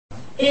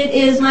It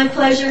is my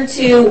pleasure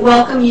to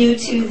welcome you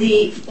to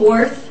the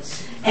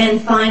fourth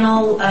and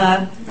final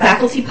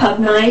faculty pub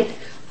night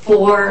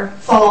for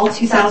fall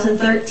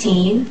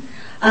 2013.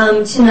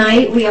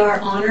 Tonight we are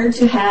honored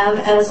to have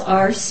as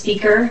our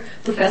speaker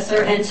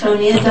Professor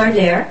Antonia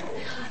Darder,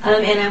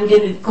 and I'm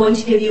going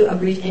to give you a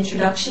brief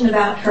introduction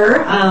about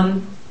her.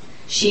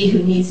 She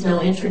who needs no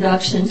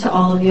introduction to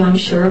all of you, I'm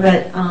sure,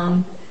 but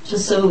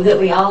just so that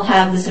we all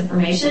have this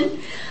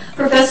information.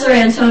 Professor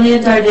Antonia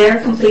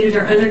Darder completed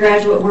her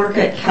undergraduate work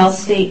at Cal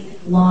State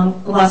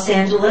Los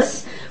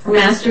Angeles, her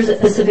master's at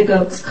Pacific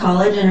Oaks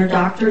College, and her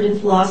doctorate in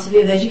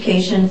philosophy of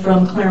education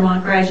from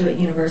Claremont Graduate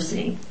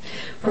University.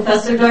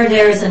 Professor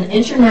Darder is an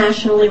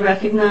internationally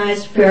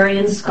recognized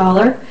Farrian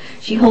scholar.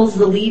 She holds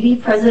the Levy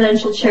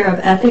Presidential Chair of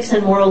Ethics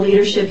and Moral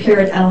Leadership here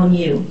at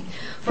LMU.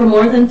 For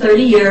more than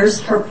 30 years,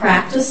 her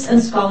practice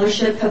and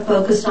scholarship have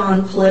focused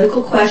on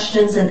political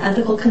questions and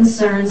ethical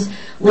concerns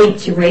linked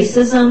to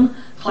racism,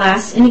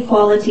 class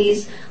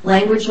inequalities,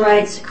 language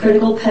rights,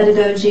 critical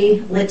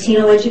pedagogy,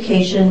 Latino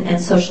education,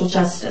 and social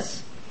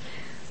justice.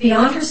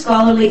 Beyond her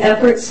scholarly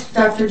efforts,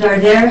 Dr.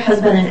 Darder has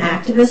been an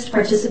activist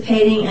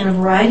participating in a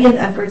variety of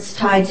efforts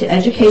tied to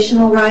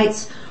educational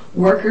rights,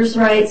 workers'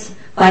 rights,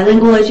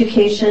 bilingual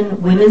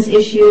education, women's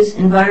issues,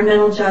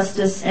 environmental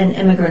justice, and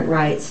immigrant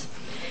rights.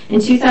 In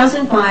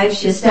 2005,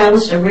 she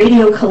established a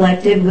radio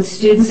collective with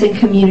students and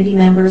community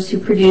members who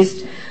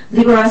produced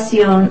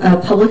Liberacion, a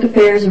public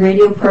affairs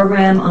radio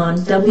program on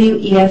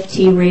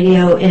WEFT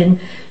radio in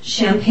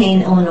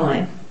Champaign,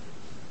 Illinois.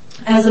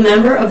 As a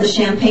member of the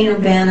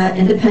Champaign-Urbana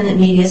Independent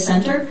Media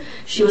Center,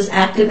 she was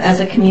active as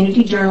a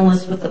community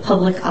journalist with the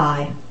Public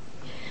Eye.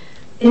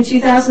 In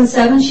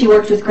 2007, she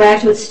worked with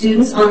graduate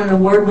students on an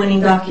award-winning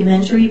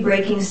documentary,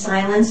 Breaking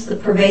Silence, The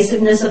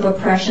Pervasiveness of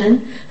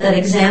Oppression, that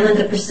examined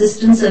the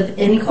persistence of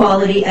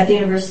inequality at the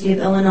University of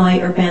Illinois,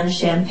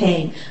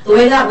 Urbana-Champaign. The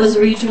way that was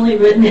originally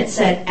written, it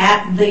said,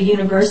 at the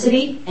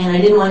university, and I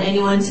didn't want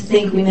anyone to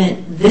think we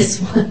meant this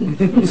one.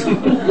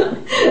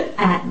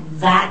 At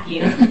that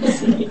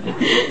university.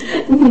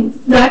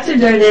 Dr.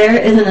 Darder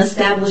is an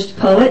established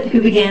poet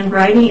who began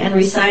writing and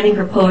reciting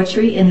her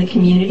poetry in the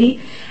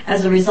community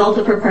as a result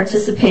of her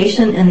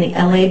participation in the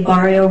LA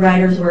Barrio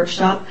Writers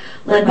Workshop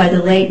led by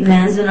the late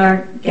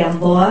Manzanar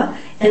Gamboa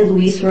and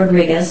Luis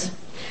Rodriguez.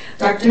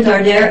 Dr.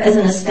 Darder is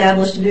an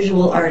established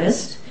visual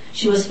artist.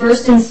 She was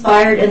first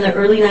inspired in the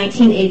early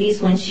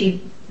 1980s when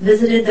she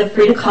visited the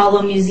Frida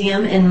Kahlo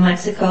Museum in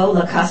Mexico,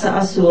 La Casa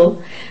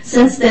Azul.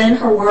 Since then,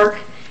 her work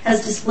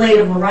has displayed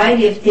a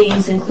variety of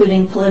themes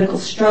including political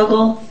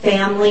struggle,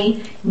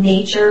 family,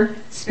 nature,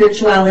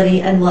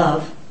 spirituality, and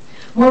love.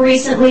 More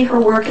recently, her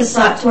work has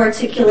sought to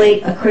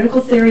articulate a critical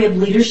theory of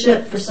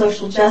leadership for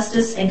social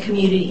justice and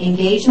community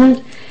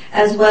engagement,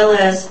 as well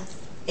as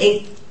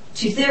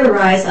to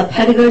theorize a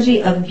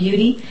pedagogy of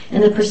beauty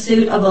in the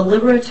pursuit of a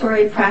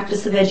liberatory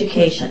practice of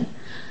education.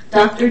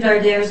 Dr.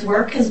 Darder's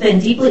work has been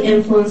deeply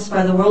influenced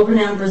by the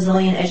world-renowned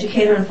Brazilian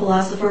educator and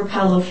philosopher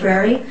Paulo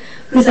Freire,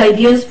 whose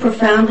ideas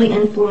profoundly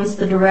influenced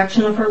the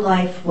direction of her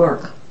life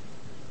work.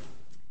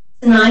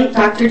 Tonight,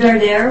 Dr.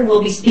 Darder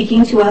will be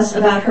speaking to us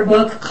about her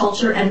book,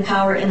 Culture and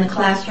Power in the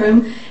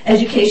Classroom,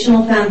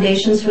 Educational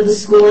Foundations for the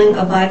Schooling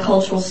of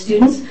Bicultural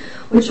Students,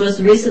 which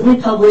was recently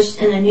published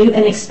in a new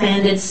and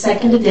expanded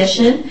second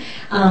edition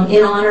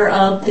in honor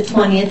of the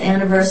 20th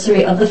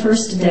anniversary of the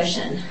first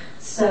edition.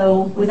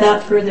 So,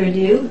 without further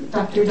ado,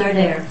 Dr.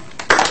 Darder.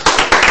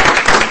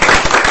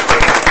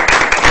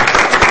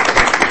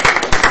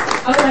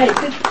 All right,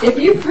 if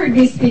you've heard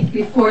me speak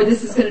before,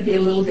 this is going to be a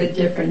little bit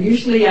different.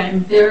 Usually I'm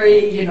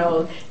very,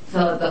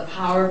 the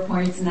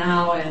PowerPoints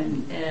now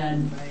and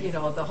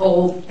the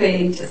whole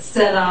thing to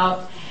set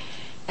up.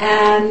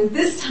 And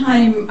this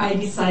time I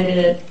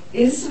decided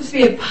it's supposed to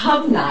be a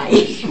pub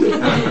night.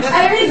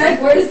 I mean,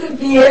 where's the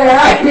beer?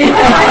 I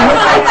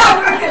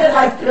thought we were going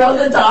to, throw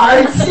the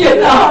darts,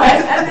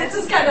 and it's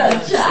just kind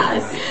of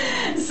chat.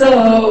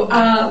 So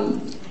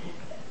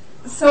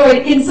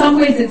in some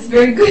ways it's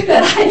very good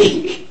that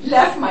I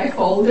left my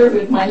folder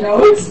with my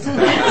notes,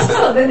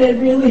 so that it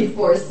really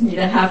forced me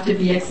to have to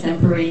be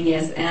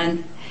extemporaneous,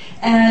 and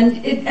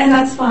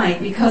that's fine,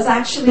 because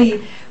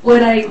actually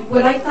what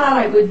I thought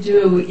I would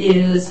do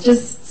is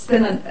just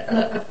spend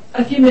a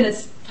few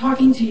minutes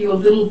talking to you a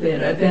little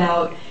bit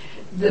about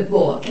the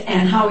book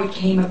and how it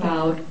came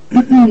about.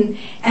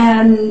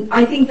 And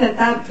I think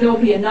that there'll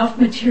be enough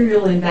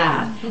material in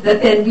that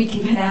then we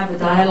can kind of have a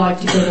dialogue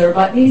together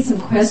about maybe some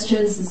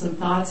questions and some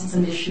thoughts and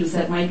some issues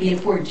that might be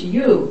important to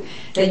you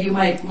that you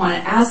might want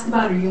to ask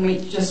about, or you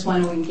might just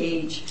want to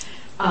engage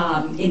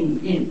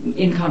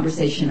in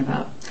conversation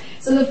about.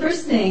 So the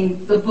first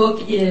thing, the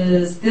book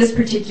is, this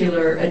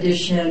particular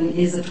edition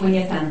is the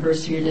 20th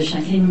anniversary edition.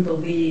 I can't even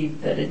believe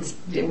that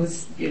it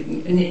was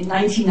in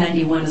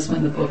 1991 is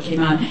when the book came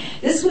out.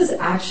 This was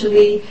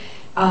actually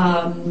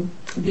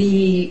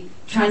the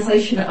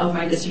translation of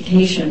my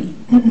dissertation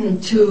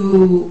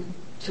to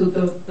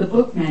the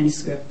book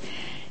manuscript.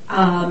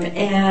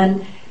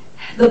 And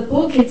the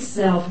book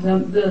itself,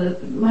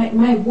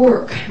 my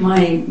work,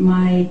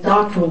 my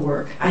doctoral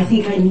work, I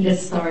think I need to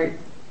start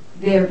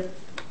there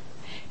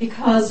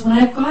because when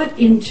I got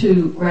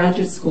into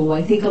graduate school,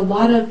 I think a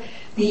lot of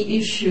the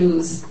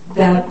issues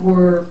that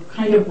were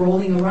kind of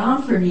rolling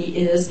around for me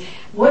is,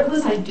 what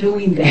was I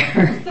doing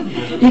there?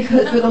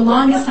 Because for the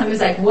longest time, it was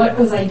like, what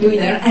was I doing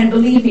there? And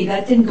believe me,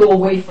 that didn't go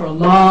away for a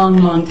long,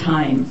 long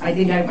time. I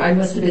think I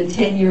must have been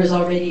 10 years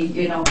already,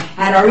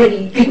 had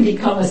already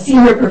become a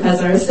senior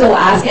professor. I was still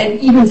asked, and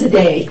even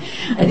today,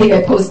 I think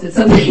I posted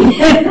something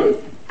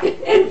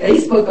in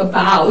Facebook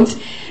about,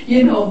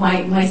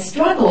 my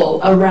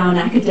struggle around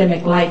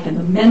academic life and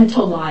the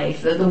mental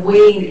life, the way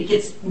it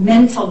gets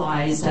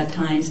mentalized at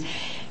times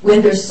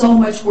when there's so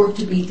much work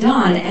to be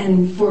done.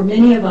 And for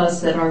many of us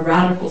that are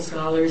radical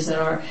scholars, that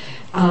are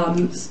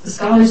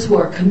scholars who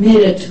are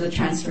committed to the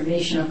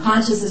transformation of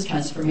consciousness,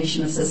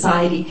 transformation of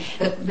society,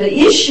 the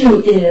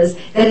issue is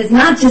that it's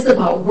not just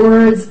about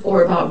words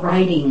or about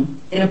writing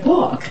in a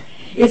book.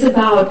 It's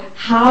about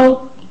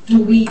how do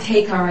we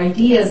take our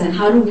ideas and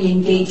how do we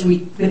engage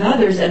with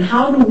others, and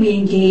how do we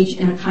engage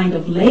in a kind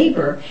of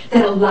labor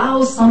that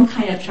allows some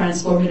kind of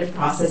transformative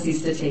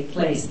processes to take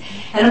place.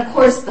 And of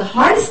course, the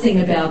hardest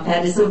thing about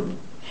that is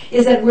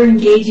that we're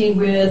engaging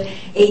with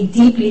a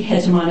deeply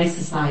hegemonic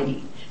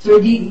society. So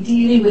we're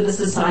dealing with a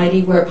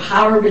society where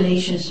power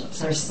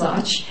relationships are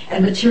such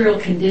and material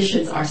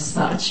conditions are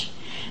such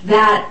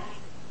that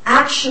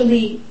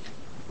actually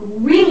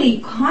really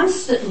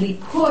constantly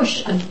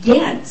push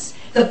against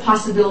the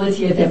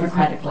possibility of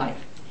democratic life.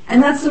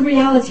 And that's the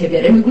reality of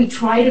it. And we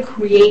try to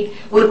create,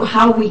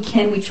 how we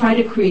can, we try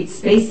to create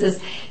spaces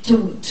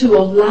to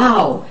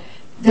allow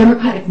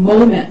democratic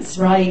moments,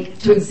 right,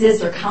 to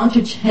exist, or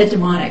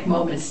counter-hegemonic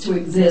moments to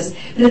exist.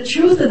 The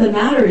truth of the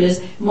matter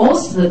is,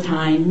 most of the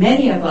time,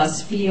 many of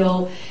us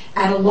feel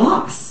at a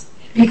loss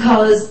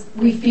because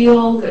we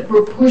feel that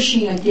we're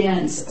pushing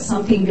against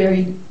something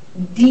very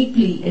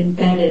deeply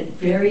embedded,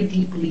 very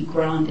deeply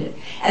grounded.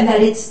 And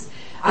that it's,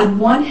 on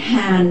one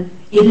hand,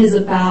 it is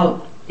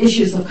about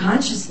issues of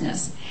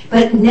consciousness,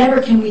 but never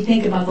can we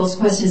think about those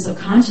questions of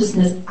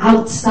consciousness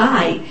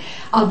outside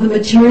of the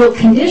material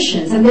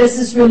conditions. And there's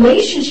this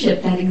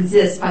relationship that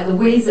exists by the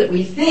ways that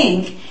we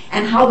think,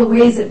 and how the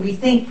ways that we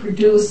think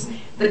produce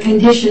the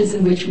conditions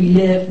in which we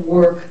live,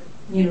 work,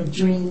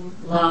 dream,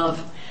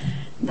 love,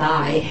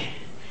 die,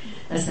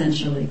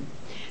 essentially.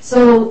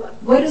 So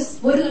what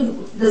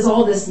does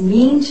all this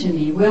mean to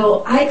me?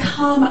 Well, I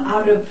come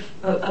out of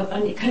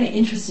a kind of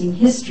interesting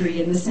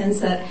history, in the sense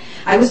that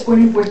I was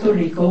born in Puerto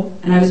Rico,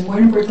 and I was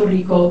born in Puerto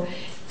Rico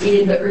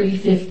in the early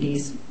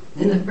 50s.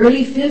 In the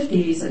early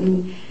 50s,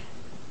 and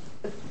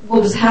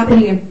what was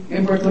happening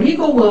in Puerto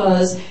Rico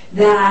was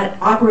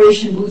that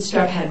Operation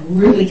Bootstrap had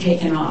really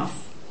taken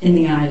off in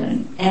the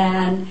island.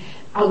 And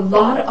a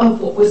lot of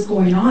what was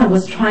going on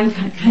was trying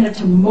kind of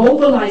to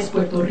mobilize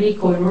Puerto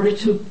Rico in order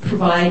to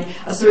provide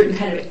a certain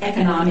kind of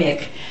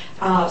economic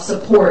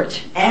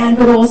support,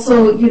 but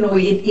also,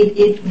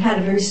 it had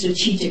a very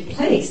strategic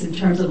place in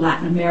terms of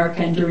Latin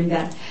America and during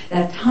that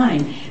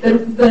time.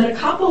 But a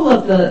couple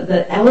of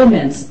the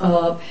elements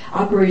of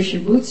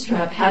Operation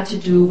Bootstrap had to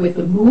do with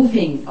the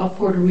moving of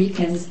Puerto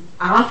Ricans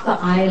off the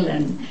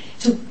island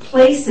to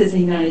places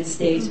in the United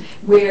States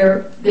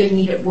where they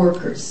needed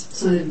workers.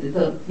 So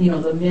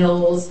the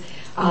mills,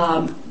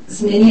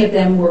 many of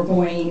them were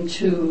going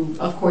to,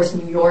 of course,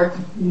 New York,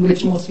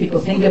 which most people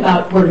think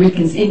about Puerto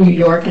Ricans in New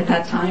York at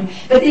that time.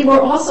 But they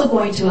were also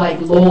going to, like,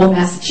 Lowell,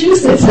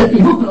 Massachusetts, that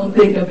people don't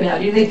think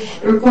about. They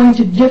were going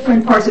to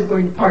different parts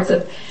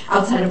of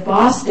outside of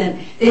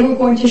Boston. They were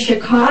going to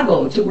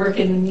Chicago to work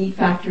in the meat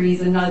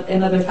factories and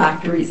other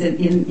factories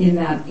in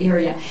that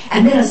area.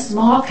 And then a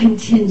small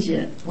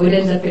contingent would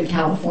end up in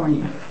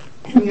California.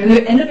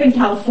 They end up in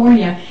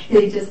California,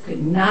 they just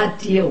could not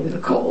deal with the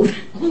cold.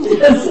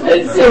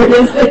 Seriously,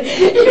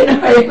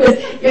 it was.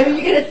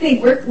 You got to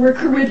think we're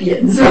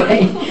Caribbeans,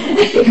 right?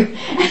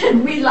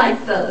 And we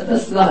like the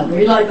sun.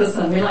 We like the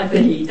sun. We like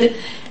the heat.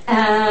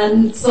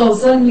 And so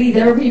suddenly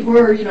there we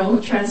were,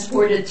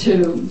 transported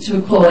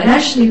to coal. And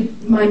actually,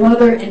 my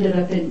mother ended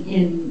up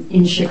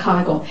in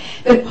Chicago.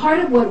 But part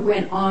of what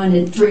went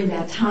on during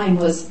that time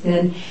was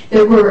then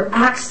there were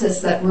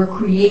access that were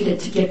created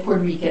to get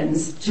Puerto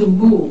Ricans to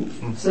move.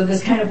 So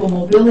there's kind of a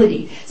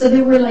mobility. So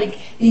they were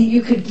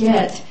you could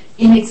get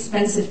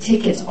inexpensive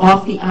tickets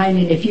off the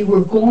island if you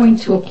were going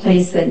to a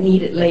place that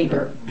needed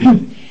labor.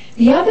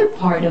 The other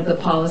part of the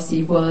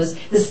policy was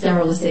the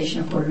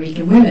sterilization of Puerto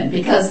Rican women,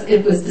 because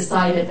it was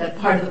decided that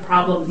part of the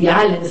problem of the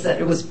island is that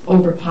it was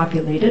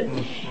overpopulated.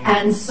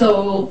 And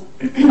so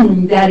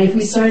that if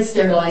we started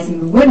sterilizing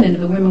the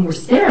women were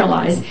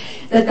sterilized,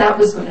 that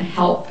was going to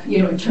help,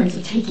 in terms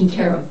of taking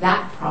care of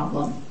that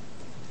problem.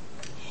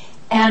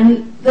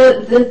 And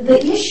the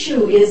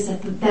issue is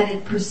that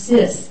it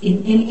persists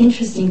in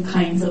interesting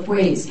kinds of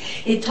ways.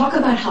 It talks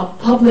about how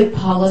public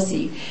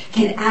policy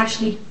can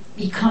actually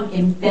become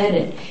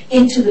embedded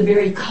into the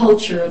very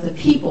culture of the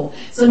people.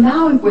 So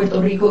now in Puerto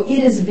Rico, it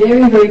is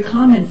very, very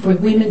common for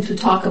women to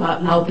talk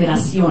about la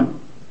operación.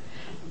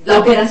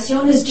 La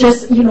operación is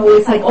just,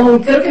 it's like, oh,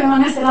 creo que me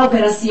van a hacer la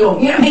operación.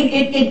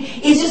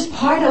 It's just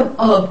part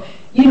of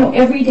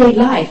everyday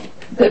life.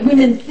 that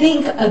women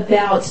think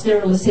about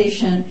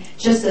sterilization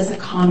just as a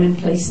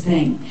commonplace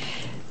thing.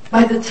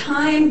 By the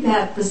time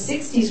that the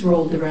 60s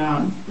rolled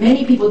around,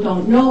 many people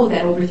don't know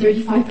that over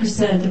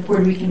 35% of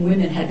Puerto Rican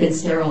women had been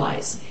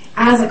sterilized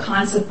as a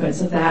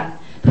consequence of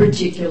that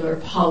particular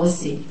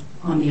policy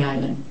on the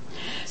island.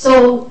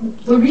 So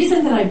the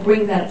reason that I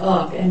bring that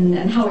up and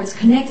how it's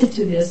connected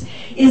to this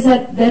is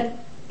that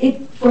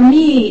for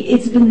me,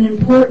 it's been an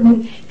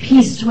important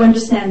piece to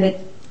understand that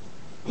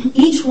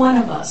each one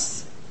of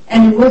us,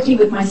 and in working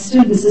with my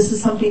students, this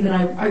is something that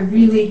I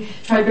really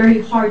try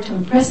very hard to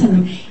impress on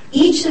them,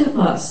 each of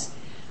us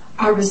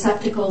are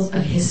receptacles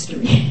of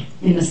history,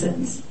 in a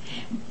sense.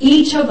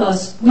 Each of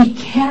us, we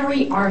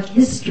carry our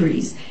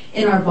histories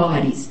in our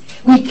bodies.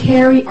 We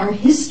carry our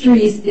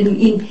histories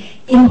in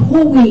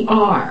who we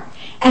are.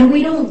 And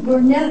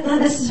we're not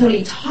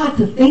necessarily taught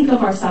to think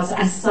of ourselves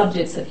as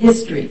subjects of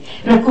history.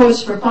 And of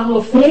course, for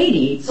Paulo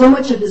Freire, so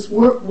much of his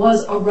work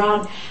was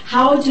around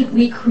how did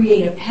we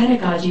create a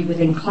pedagogy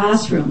within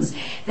classrooms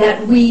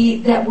that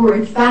were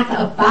in fact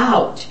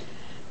about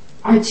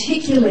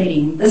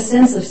articulating the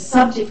sense of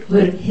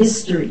subjecthood of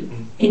history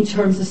in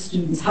terms of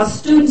students, how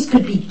students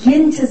could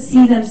begin to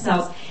see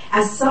themselves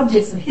as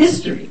subjects of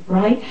history,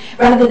 right,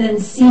 rather than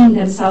seeing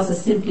themselves as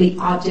simply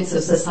objects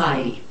of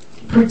society,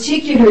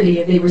 particularly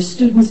if they were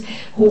students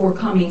who were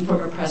coming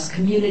from oppressed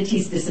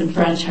communities,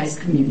 disenfranchised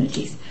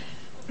communities.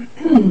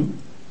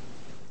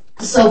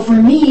 So for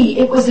me,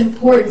 it was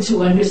important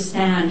to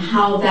understand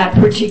how that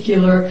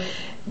particular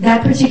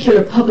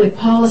public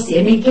policy,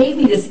 and it gave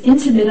me this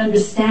intimate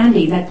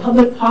understanding that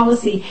public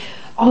policy,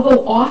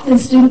 although often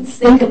students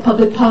think of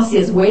public policy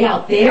as way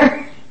out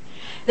there,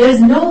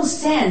 there's no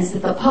sense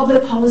that the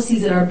public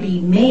policies that are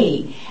being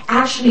made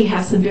actually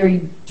have some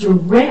very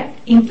direct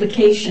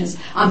implications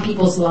on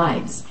people's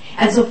lives.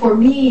 And so for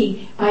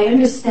me, by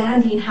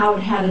understanding how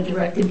it had a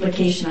direct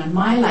implication on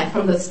my life,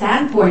 from the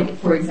standpoint,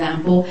 for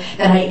example,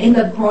 that I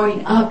ended up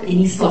growing up in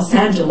East Los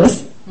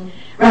Angeles,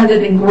 rather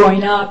than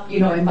growing up,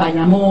 in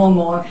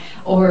Bayamón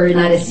or in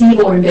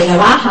Arecibo or in Vega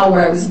Baja,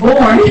 where I was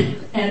born,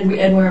 and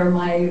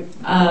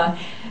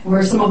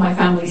where some of my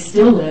family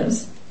still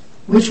lives,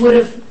 which would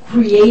have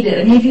created.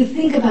 I mean, if you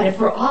think about it,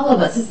 for all of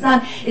us, it's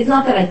not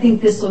that I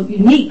think this so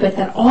unique, but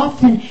that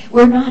often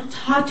we're not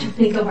taught to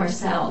think of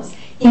ourselves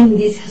in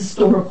these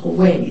historical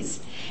ways.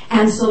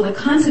 And so the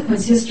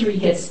consequence history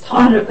gets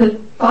thought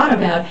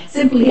about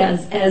simply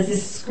as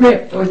this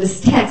script or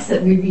this text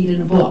that we read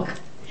in a book,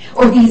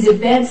 or these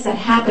events that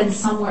happen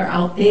somewhere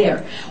out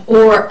there,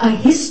 or a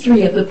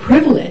history of the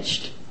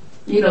privileged,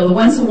 the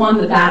ones who won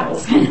the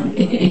battles kind of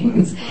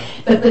things.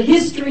 But the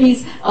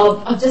histories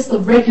of just the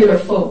regular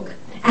folk,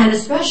 and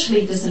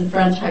especially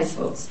disenfranchised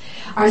folks,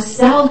 are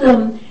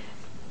seldom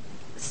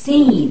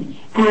seen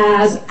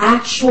as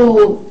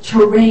actual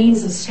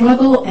terrains of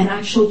struggle and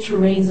actual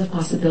terrains of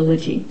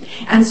possibility.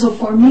 And so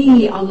for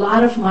me, a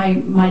lot of my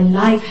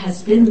life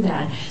has been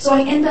that. So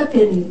we end up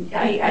in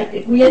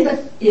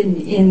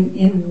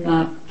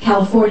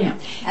California.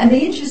 And the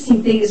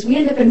interesting thing is we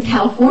end up in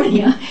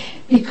California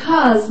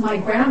because my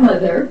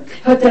grandmother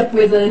hooked up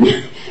with an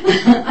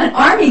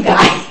army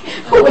guy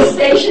who was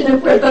stationed in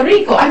Puerto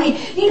Rico. I mean,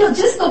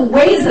 just the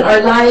ways that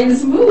our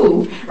lives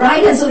move,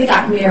 right? And so they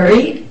got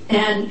married,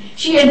 and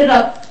she ended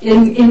up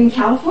in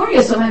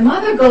California. So my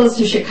mother goes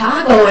to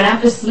Chicago, and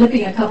after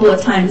slipping a couple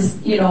of times,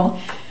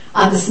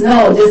 on the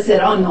snow, just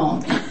said, oh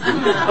no,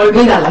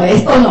 olvídalo,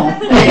 esto no.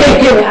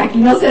 Aquí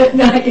no se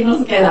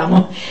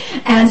quedamos.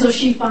 And so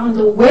she found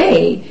a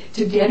way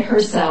to get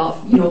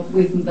herself,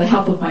 with the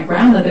help of my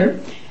grandmother,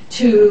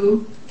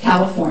 to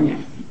California.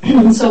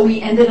 So we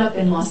ended up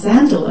in Los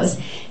Angeles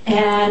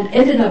and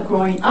ended up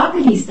growing up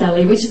in East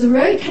LA, which is a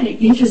very kind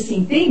of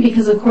interesting thing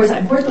because, of course,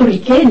 I'm Puerto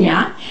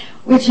Riqueña,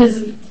 which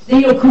is,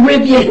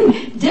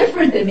 Caribbean,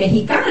 different than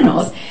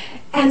Mexicanos.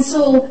 And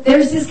so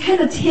there's this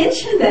kind of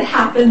tension that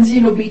happens,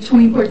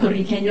 between Puerto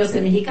Ricanos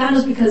and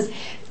Mexicanos because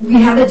we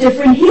have a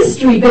different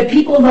history, but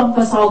people lump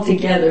us all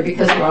together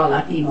because we're all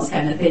Latinos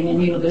kind of thing,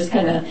 and, there's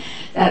kind of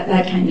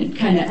that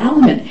kind of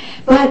element.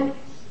 But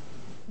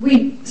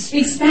we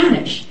speak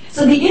Spanish.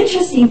 So the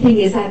interesting thing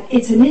is that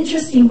it's an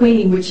interesting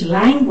way in which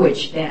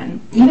language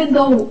then, even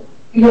though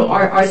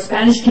our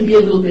Spanish can be a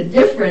little bit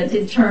different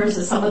in terms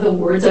of some of the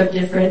words are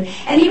different,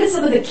 and even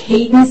some of the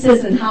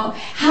cadences and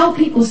how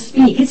people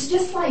speak. It's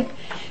just like,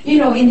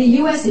 in the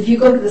U.S., if you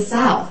go to the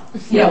South,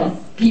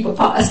 people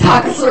talk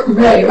a certain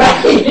way,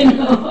 right?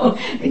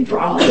 They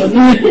drawl.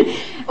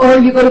 Or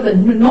you go to the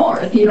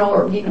North,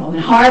 or in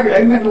Harvard. I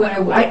remember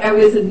when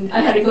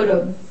I had to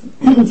go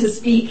to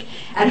speak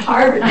at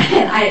Harvard,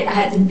 and I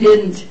hadn't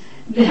been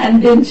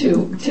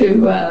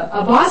to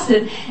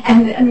Boston,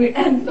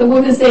 and the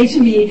woman say to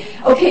me,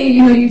 okay,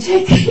 you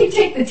take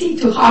the T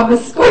to Harvard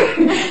Square,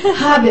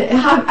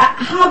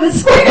 Harvard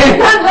Square,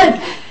 and I'm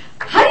like,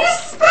 how do you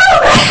spell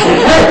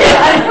that?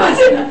 I was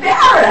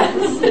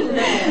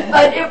embarrassed,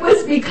 but it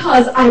was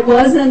because I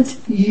wasn't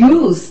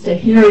used to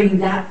hearing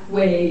that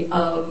way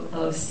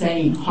of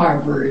saying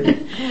Harvard.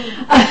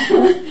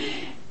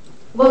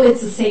 Well,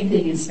 it's the same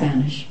thing in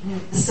Spanish.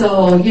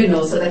 So,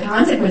 so the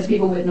consequence,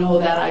 people would know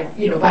that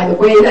by the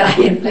way that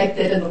I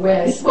inflected and the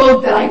way I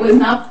spoke, that I was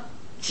not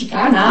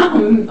Chicana,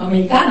 or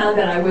Mexicana,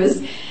 that I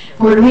was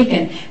Puerto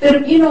Rican.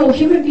 But,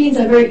 human beings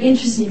are very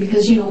interesting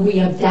because, we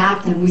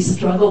adapt and we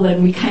struggle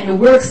and we kind of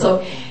work.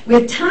 So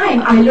with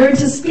time, I learned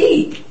to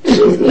speak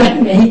like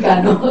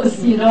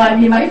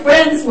Mexicanos. My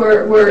friends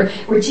were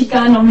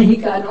Chicano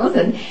Mexicanos,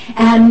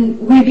 and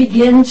we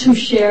begin to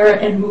share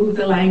and move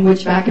the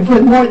language back and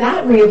forth. More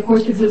that way, of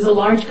course, because it was a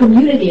large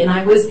community, and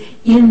I was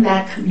in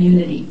that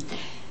community.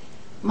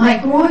 My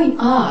growing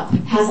up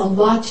has a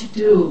lot to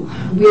do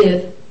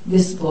with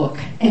this book,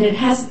 and it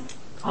has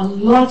a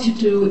lot to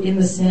do in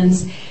the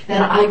sense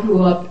that I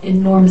grew up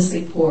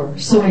enormously poor.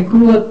 So I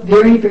grew up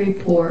very, very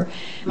poor.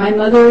 My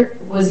mother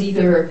was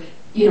either,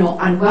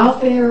 on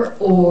welfare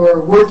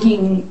or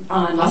working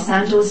on Los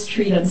Angeles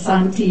Street on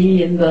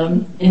Santee in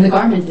the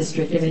garment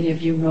district. If any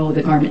of you know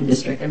the garment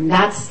district,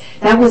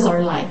 that was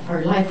our life.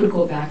 Our life would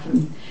go back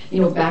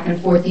back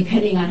and forth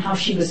depending on how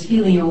she was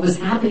feeling and what was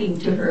happening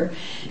to her.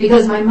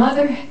 Because my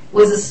mother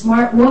was a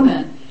smart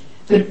woman,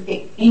 but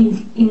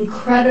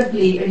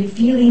incredibly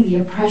feeling the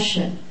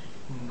oppression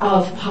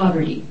of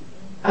poverty.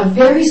 A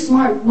very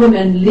smart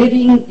woman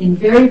living in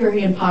very,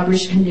 very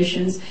impoverished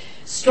conditions,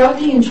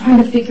 struggling and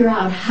trying to figure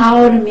out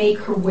how to make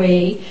her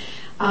way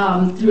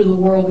through the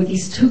world with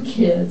these two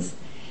kids.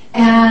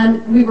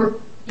 And we were,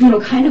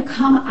 kind of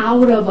come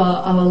out of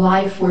a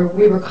life where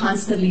we were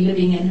constantly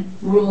living in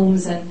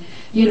rooms and,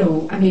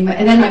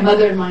 and then my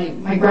mother and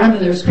my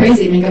grandmother was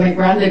crazy. My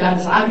grandmother got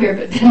us out here,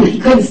 but then they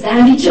couldn't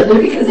stand each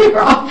other because they were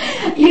all,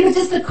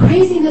 just the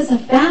craziness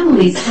of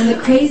families and the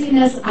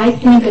craziness, I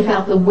think,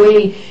 about the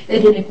way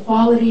that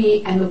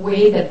inequality and the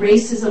way that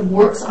racism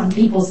works on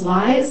people's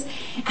lives.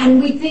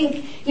 And we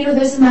think,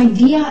 there's an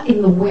idea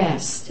in the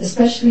West,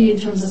 especially in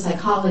terms of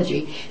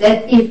psychology,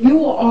 that if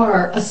you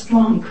are a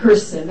strong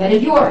person, that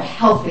if you are a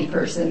healthy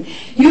person,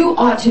 you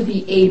ought to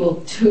be able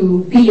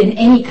to be in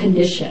any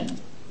condition.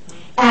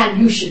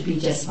 And you should be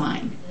just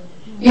fine.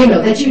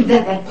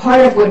 That part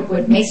of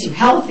what makes you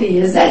healthy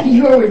is that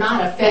you are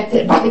not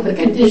affected by the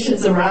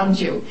conditions around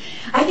you.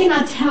 I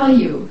cannot tell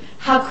you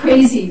how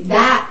crazy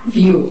that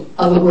view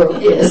of the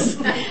world is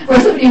for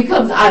somebody who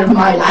comes out of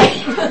my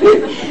life.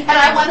 And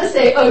I want to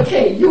say,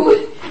 okay,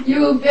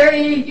 you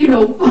very,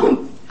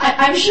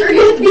 I'm sure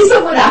you have to be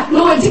somewhat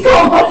affluent to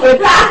come up with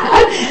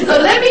that. So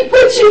let me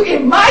put you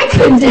in my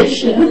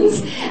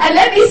conditions, and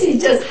let me see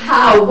just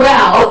how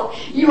well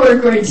you are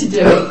going to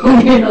do.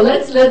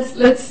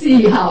 Let's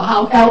see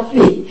how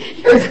healthy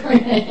you're going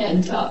to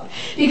end up.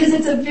 Because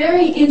it's a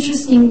very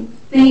interesting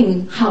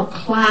thing how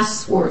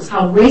class works,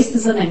 how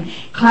racism and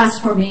class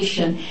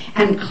formation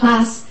and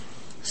class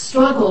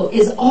struggle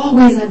is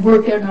always at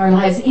work in our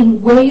lives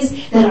in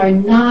ways that are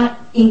not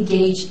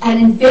engaged and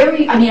in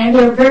very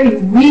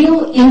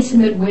real,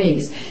 intimate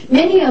ways.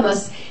 Many of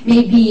us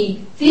may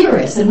be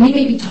theorists, and we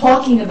may be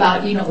talking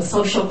about,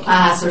 social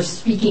class or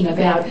speaking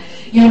about,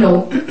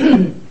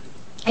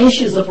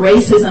 issues of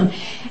racism,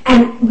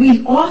 and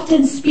we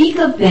often speak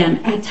of them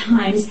at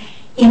times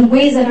in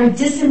ways that are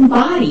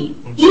disembodied,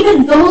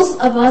 even those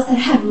of us that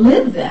have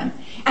lived them.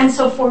 And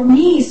so for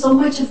me, so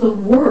much of the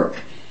work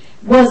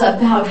was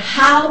about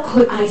how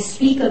could I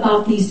speak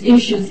about these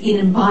issues in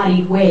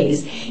embodied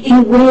ways,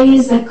 in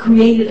ways that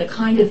created a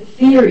kind of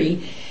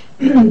theory,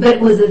 but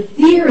was a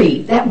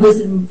theory that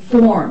was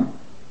informed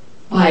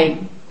by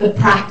the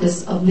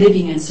practice of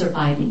living and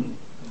surviving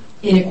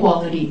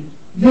inequality,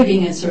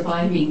 living and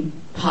surviving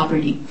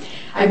poverty.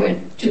 I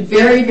went to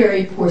very,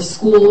 very poor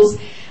schools,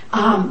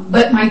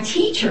 but my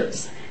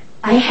teachers,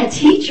 I had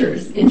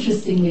teachers,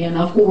 interestingly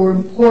enough, who were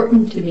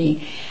important to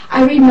me.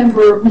 I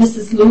remember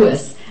Mrs.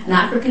 Lewis, an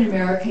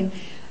African-American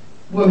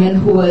woman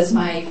who was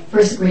my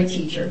first grade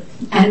teacher.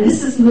 And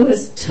Mrs.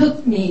 Lewis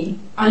took me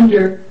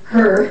under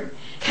her,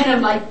 kind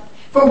of like,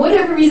 for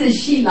whatever reason,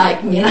 she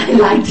liked me and I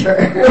liked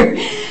her.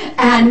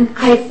 And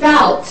I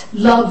felt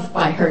loved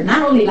by her.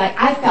 Not only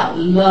I felt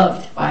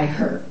loved by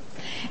her.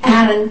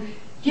 And,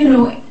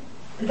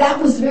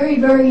 that was very,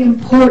 very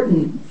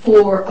important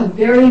for a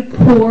very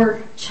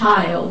poor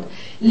child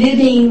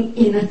living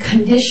in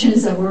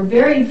conditions that were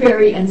very,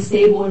 very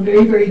unstable and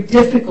very, very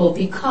difficult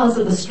because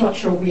of the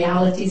structural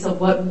realities of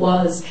what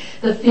was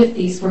the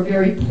 50s for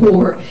very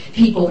poor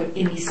people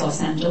in East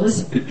Los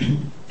Angeles.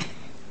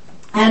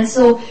 And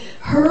so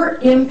her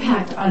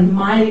impact on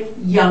my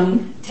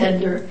young,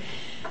 tender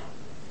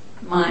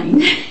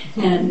mind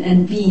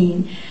and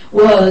being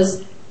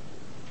was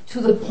to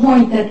the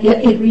point that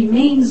it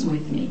remains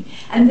with me.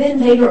 And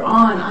then later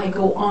on, I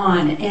go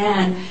on,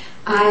 and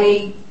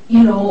I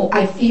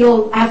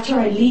feel after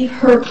I leave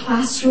her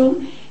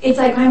classroom, it's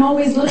like I'm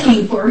always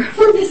looking for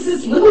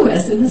Mrs.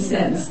 Lewis in a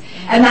sense.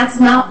 And that's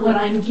not what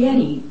I'm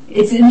getting.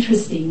 It's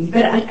interesting.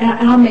 But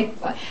I'll make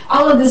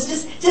all of this,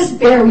 just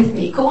bear with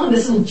me. Go on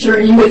this little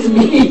journey with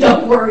me.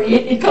 Don't worry.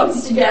 It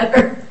comes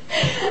together.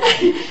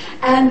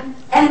 And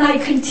I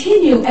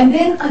continue. And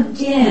then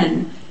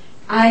again,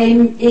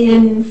 I'm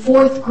in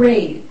 4th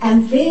grade.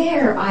 And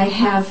there I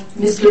have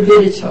Mr.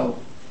 Vidito.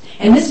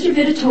 And Mr.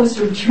 Vidito is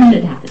from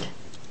Trinidad.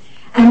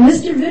 And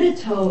Mr.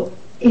 Vidito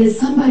is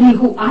somebody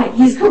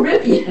he's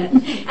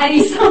Caribbean, and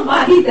he's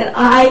somebody that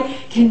I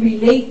can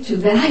relate to,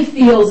 that I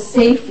feel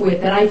safe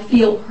with, that I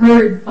feel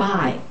heard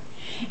by.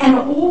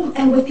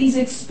 And what these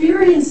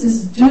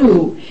experiences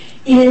do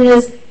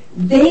is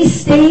they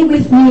stay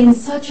with me in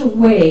such a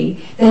way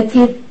that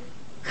it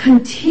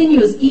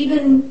continues,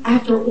 even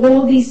after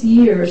all these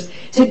years,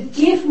 to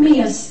give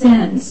me a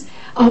sense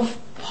of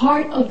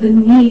part of the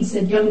needs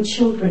that young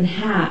children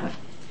have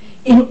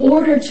in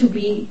order to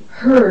be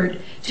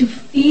heard, to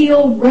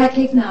feel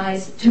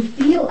recognized, to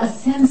feel a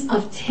sense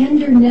of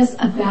tenderness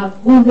about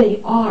who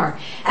they are,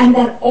 and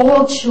that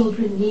all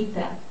children need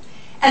that.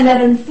 And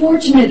that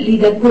unfortunately,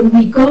 that when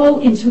we go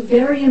into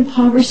very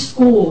impoverished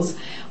schools,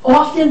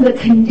 often the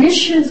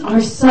conditions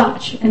are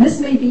such, and this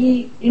may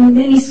be in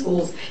many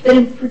schools, but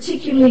in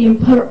particularly in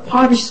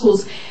impoverished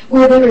schools,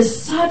 where there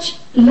is such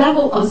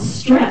level of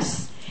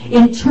stress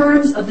in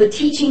terms of the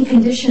teaching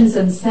conditions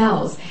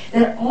themselves,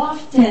 that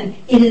often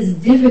it is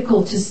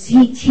difficult to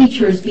see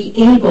teachers be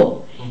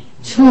able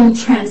to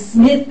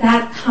transmit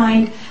that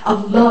kind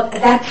of love,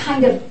 that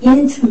kind of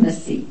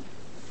intimacy,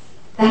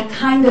 that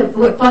kind of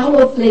what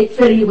Paulo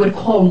Freire would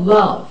call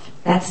love,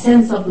 that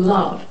sense of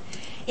love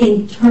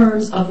in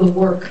terms of the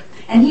work.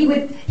 And he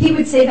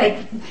would say that,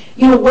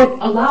 what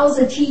allows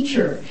a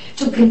teacher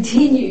to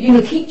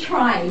continue, keep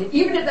trying,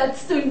 even if that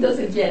student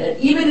doesn't get it,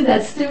 even if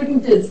that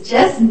student is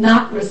just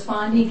not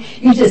responding,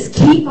 you just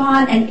keep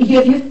on, and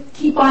if you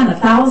keep on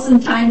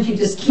 1,000 times, you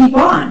just keep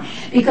on.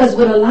 Because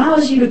what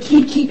allows you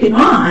to keeping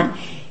on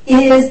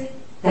is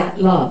that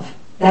love.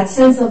 That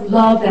sense of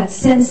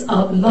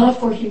love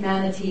for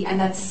humanity, and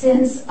that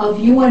sense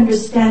of you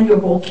understand your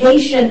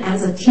vocation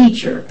as a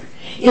teacher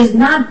is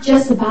not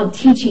just about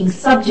teaching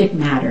subject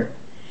matter,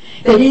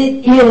 but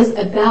it is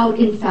about,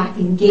 in fact,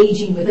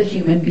 engaging with a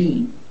human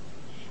being.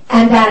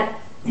 And that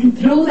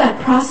through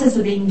that process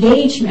of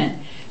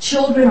engagement,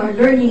 children are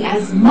learning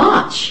as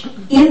much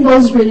in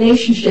those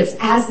relationships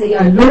as they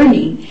are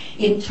learning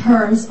in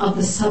terms of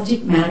the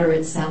subject matter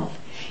itself.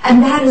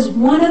 And that is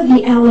one of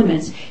the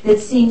elements that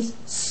seems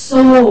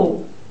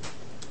so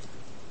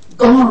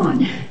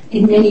gone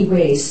in many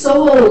ways,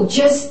 so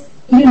just,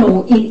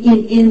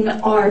 in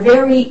our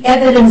very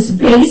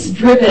evidence-based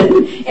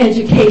driven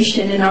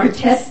education, in our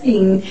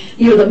testing,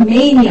 the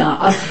mania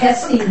of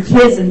testing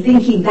kids and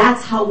thinking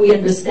that's how we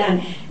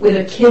understand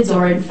whether kids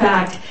are in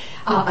fact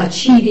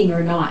achieving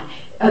or not.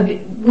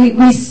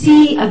 We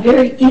see a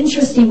very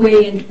interesting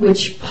way in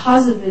which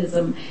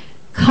positivism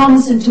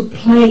comes into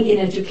play in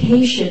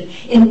education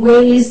in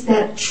ways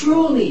that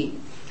truly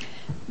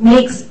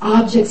makes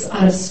objects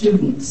out of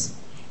students.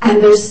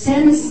 And their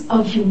sense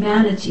of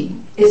humanity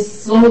is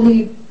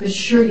slowly but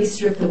surely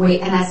stripped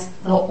away. And as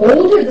the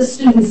older the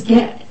students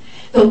get,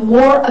 the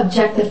more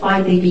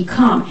objectified they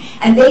become.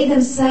 And they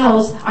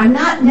themselves are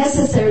not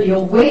necessarily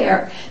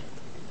aware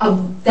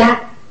of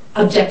that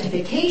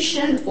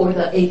objectification or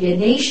the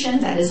alienation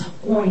that is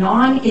going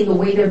on in the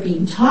way they're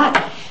being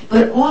taught.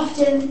 But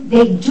often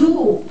they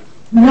do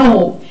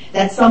know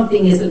that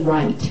something isn't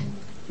right.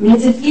 I mean,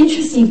 it's an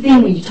interesting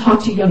thing when you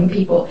talk to young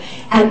people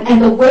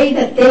and the way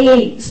that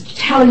they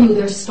tell you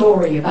their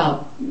story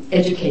about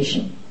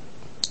education.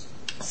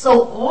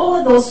 So all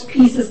of those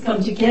pieces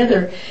come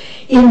together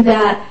in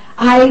that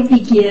I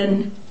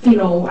begin,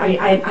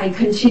 I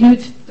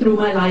continued through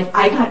my life.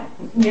 I got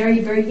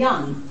married very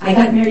young. I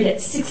got married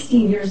at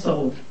 16 years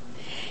old.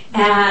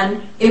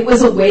 And it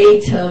was a way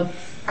to,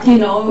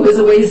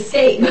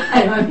 escape.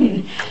 I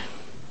mean,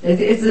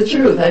 it's the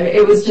truth.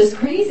 It was just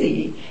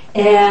crazy.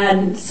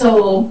 And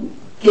so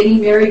getting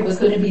married was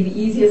going to be the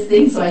easiest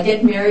thing, so I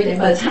get married, and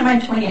by the time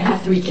I'm 20, I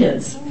have 3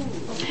 kids.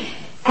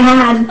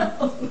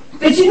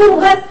 But you know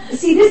what?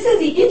 See, this is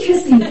the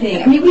interesting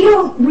thing. I mean, we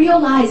don't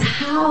realize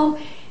how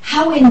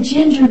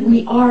engendered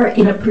we are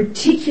in a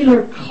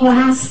particular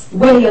class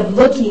way of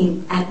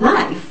looking at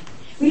life.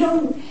 We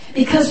don't,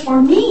 because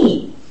for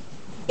me,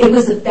 it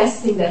was the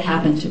best thing that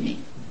happened to me.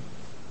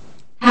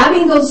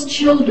 Having those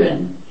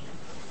children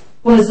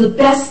was the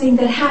best thing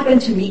that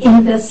happened to me,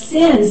 in the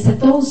sense that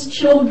those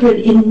children,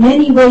 in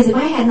many ways, if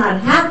I had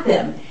not had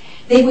them,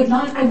 I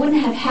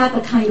wouldn't have had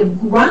the kind of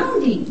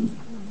grounding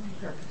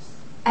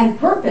and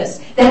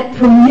purpose that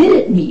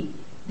permitted me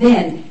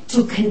then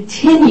to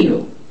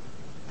continue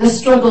the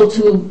struggle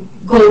to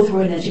go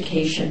through an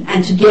education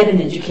and to get an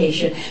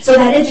education. So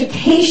that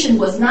education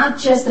was not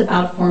just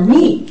about for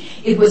me,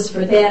 it was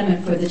for them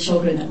and for the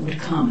children that would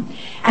come,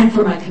 and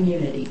for my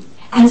community.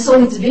 And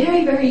so it's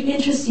very, very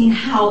interesting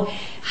how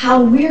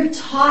we're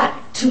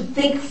taught to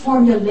think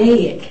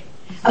formulaic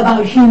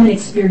about human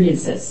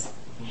experiences.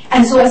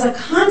 And so as a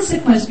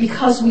consequence,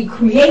 because we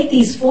create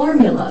these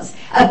formulas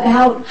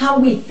about how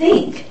we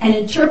think and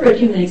interpret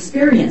human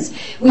experience,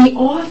 we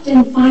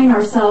often find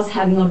ourselves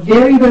having a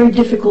very, very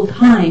difficult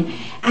time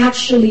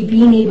actually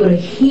being able to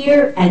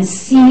hear and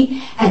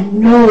see and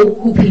know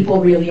who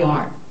people really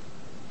are.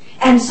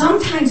 And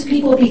sometimes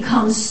people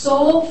become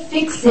so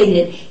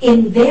fixated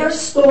in their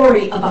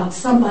story about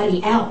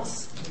somebody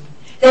else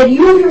that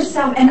you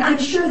yourself, and I'm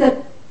sure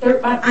that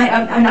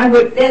And I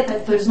would bet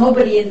that there's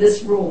nobody in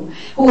this room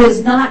who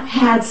has not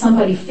had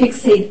somebody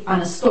fixate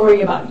on a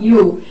story about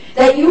you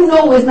that you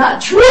know is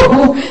not true,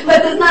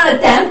 but there's not a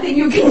damn thing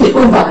you can do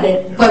about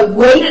it, but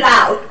wait it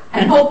out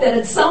and hope that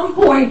at some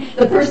point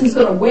the person's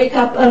going to wake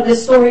up out of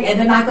this story and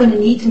they're not going to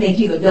need to make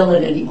you the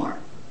villain anymore,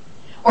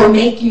 or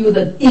make you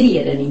the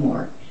idiot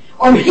anymore,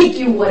 or make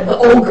you the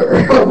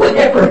ogre, or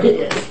whatever it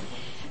is.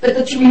 But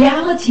the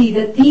reality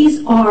that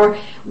these are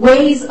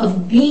ways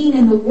of being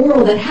in the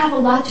world that have a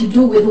lot to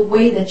do with the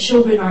way that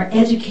children are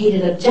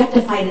educated,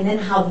 objectified, and then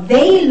how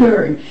they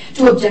learn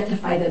to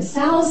objectify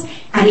themselves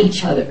and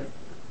each other.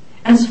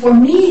 And for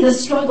me, the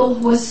struggle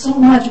was so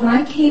much. When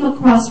I came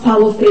across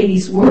Paulo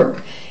Freire's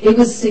work, it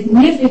was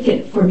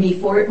significant for me,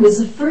 for it was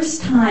the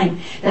first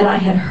time that I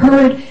had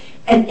heard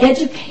an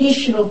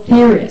educational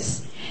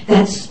theorist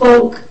that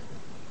spoke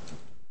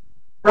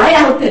right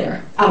out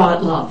there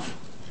about love,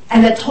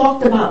 and that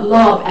talked about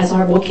love as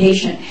our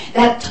vocation,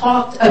 that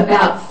talked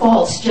about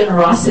false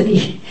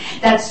generosity,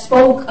 that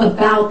spoke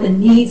about the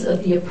needs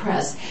of the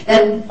oppressed,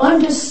 that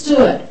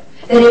understood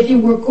that if you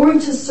were going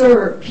to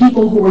serve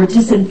people who were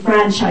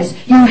disenfranchised,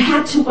 you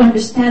had to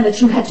understand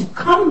that you had to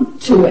come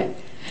to it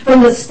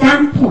from the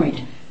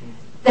standpoint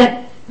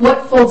that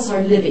what folks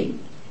are living,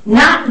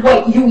 not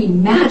what you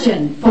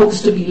imagine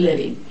folks to be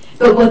living,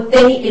 but what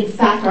they in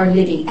fact are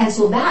living. And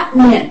so that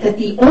meant that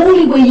the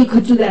only way you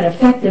could do that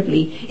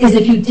effectively is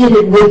if you did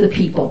it with the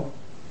people.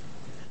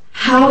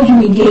 How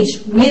you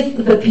engaged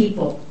with the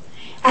people.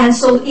 And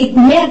so it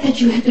meant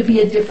that you had to be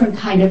a different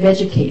kind of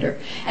educator.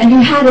 And you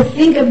had to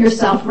think of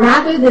yourself,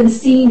 rather than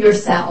seeing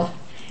yourself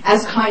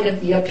as kind of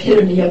the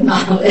epitome of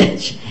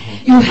knowledge,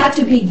 you had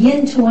to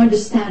begin to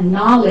understand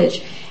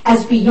knowledge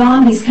as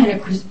beyond these kind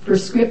of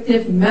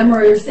prescriptive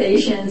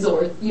memorizations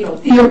or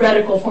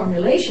theoretical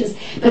formulations,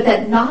 but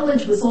that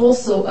knowledge was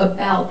also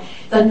about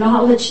the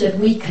knowledge that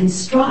we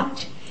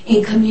construct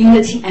in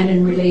community and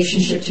in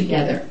relationship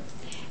together.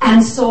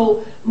 And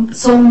so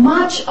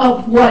much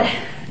of what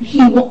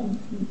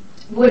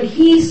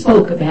he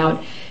spoke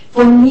about,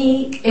 for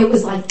me, it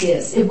was like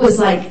this. It was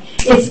like,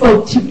 it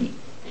spoke to me.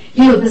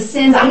 The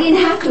sins, I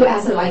didn't have to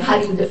ask it like, how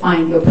do you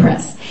define the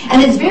oppressed?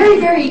 And it's very,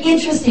 very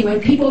interesting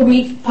when people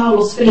read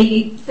Paulo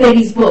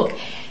Freire's book,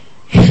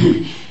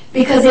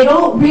 because they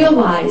don't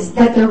realize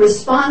that their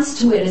response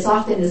to it is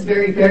often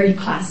very, very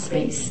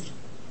class-based.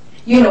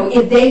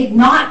 If they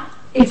not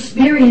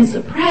experience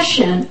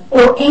oppression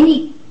or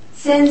any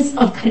sense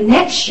of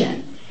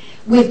connection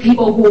with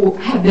people who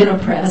have been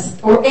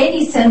oppressed, or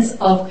any sense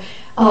of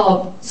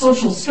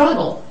social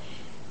struggle,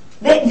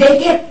 they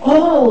get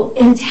all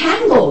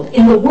entangled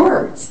in the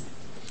words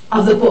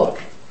of the book.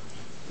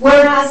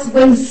 Whereas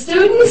when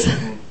students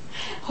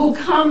who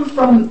come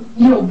from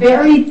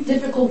very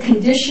difficult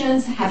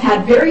conditions, have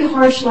had very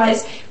harsh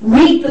lives,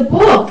 read the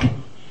book,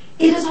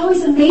 it is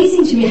always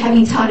amazing to me,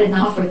 having taught it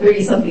now for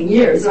 30-something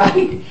years,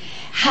 right?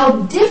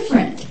 How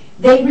different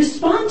they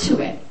respond to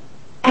it.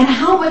 And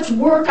how much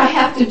work I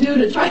have to do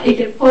to try to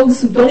get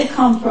folks who don't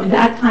come from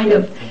that kind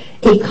of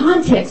a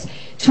context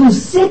to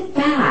sit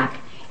back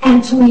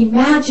and to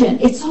imagine.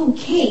 It's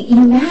okay.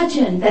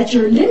 Imagine that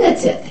you're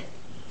limited.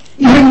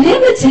 You're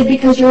limited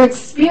because your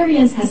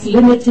experience has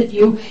limited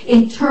you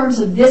in terms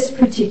of this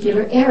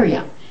particular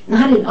area,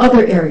 not in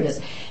other areas.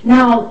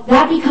 Now,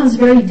 that becomes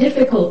very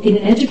difficult in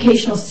an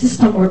educational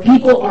system where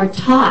people are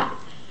taught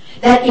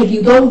that if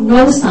you don't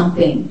know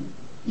something,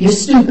 you're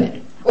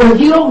stupid. Or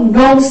if you don't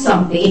know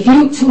something, if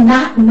you to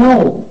not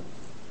know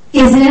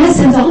is in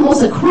essence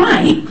almost a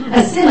crime,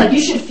 a sin. Like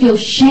you should feel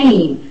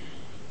shame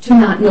to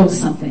not know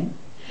something.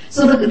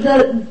 So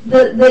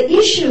the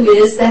issue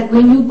is that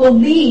when you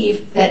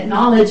believe that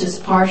knowledge is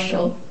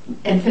partial,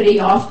 and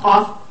Freire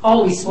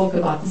always spoke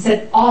about this,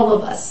 said all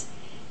of us,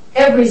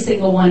 every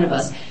single one of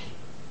us,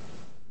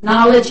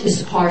 knowledge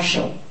is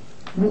partial.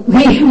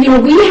 We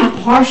have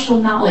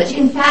partial knowledge.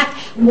 In fact,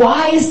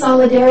 why is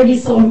solidarity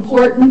so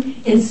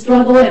important in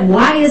struggle, and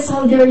why is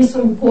solidarity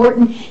so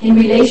important in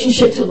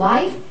relationship to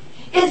life?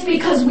 It's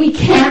because we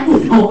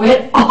can't know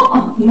it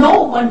all.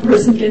 No one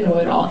person can know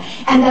it all.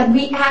 And that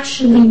we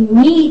actually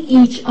need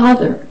each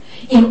other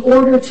in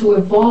order to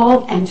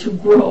evolve and to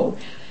grow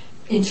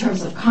in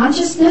terms of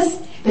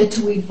consciousness, but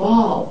to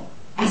evolve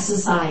as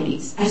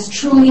societies, as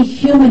truly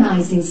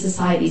humanizing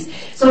societies.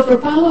 So for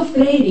Paulo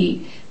Freire,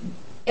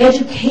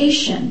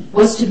 education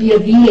was to be a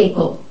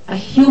vehicle, a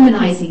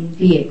humanizing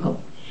vehicle.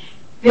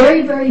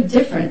 Very, very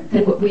different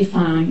than what we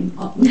find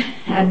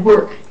at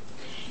work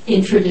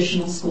in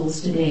traditional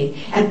schools today.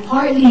 And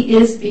partly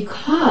is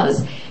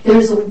because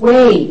there's a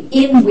way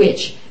in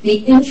which the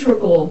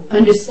integral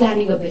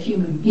understanding of the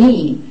human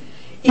being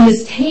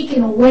is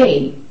taken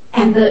away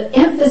and the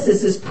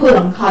emphasis is put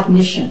on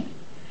cognition.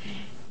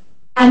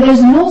 And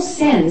there's no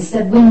sense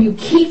that when you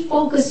keep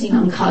focusing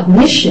on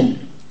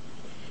cognition,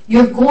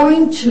 you're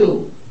going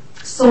to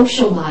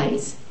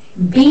socialize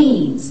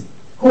beings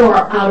who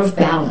are out of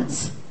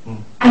balance.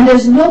 And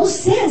there's no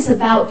sense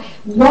about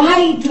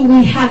why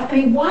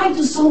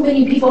do so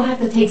many people have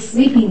to take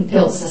sleeping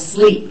pills to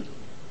sleep?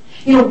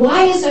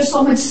 Why is there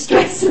so much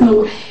stress in the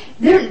world?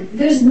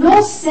 there's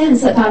no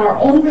sense about our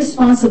own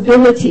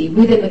responsibility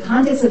within the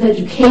context of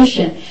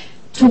education,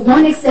 to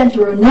one extent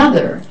or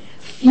another,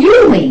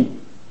 fueling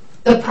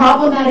the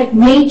problematic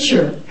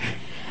nature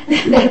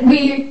that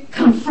we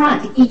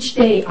confront each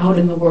day out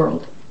in the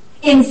world,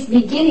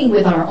 beginning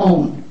with our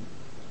own.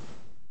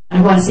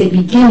 I want to say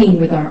beginning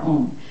with our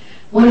own.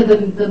 One of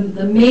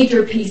the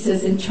major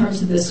pieces in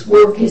terms of this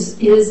work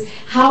is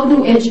how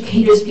do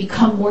educators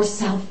become more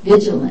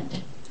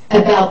self-vigilant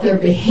about their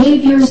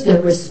behaviors,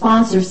 their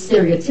response, their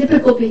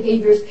stereotypical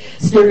behaviors,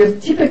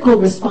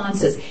 stereotypical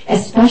responses,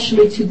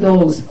 especially to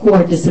those who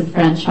are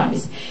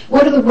disenfranchised.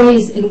 What are the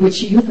ways in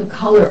which youth of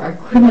color are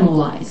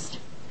criminalized?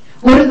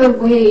 What are the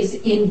ways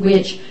in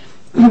which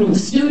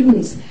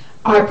students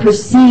are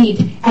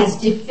perceived as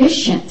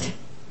deficient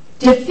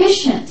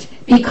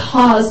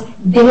because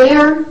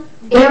their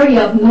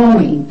area of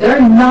knowing,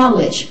 their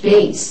knowledge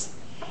base,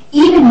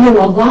 even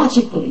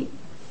neurologically,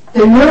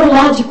 their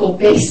neurological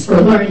base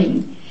for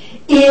learning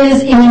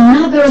is in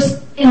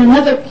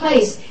another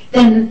place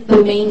than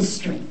the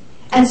mainstream.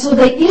 And so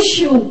the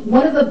issue,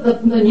 one of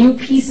the new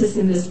pieces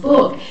in this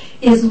book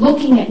is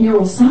looking at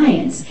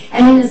neuroscience.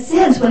 And in a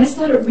sense, when I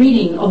started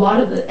reading a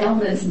lot of the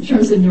elements in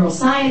terms of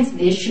neuroscience,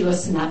 the issue of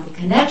synaptic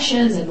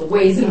connections and the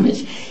ways in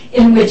which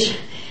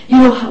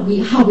how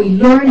we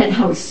learn and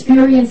how we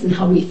experience and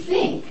how we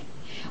think,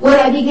 what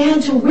I began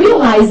to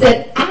realize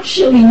that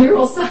actually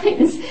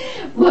neuroscience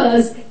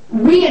was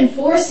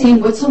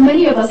reinforcing what so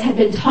many of us had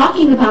been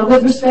talking about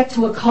with respect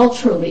to a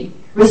culturally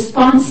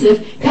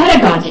responsive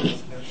pedagogy.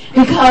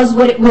 Because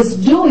what it was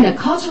doing, a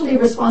culturally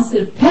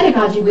responsive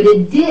pedagogy, what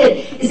it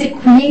did is it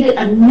created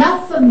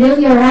enough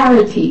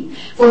familiarity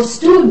for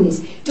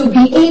students to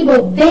be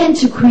able then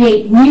to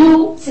create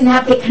new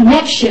synaptic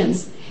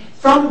connections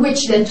from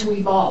which then to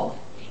evolve.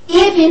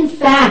 If in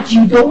fact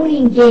you don't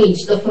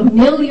engage the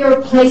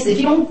familiar place, if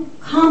you don't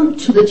come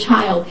to the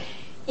child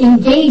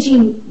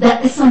engaging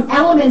some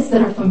elements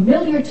that are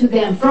familiar to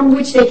them from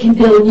which they can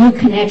build new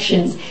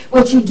connections,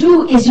 what you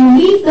do is you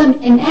leave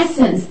them in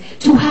essence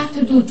to have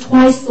to do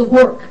twice the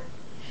work.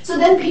 So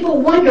then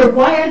people wonder,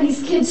 why are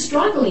these kids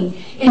struggling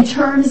in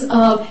terms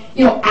of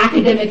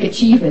academic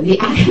achievement, the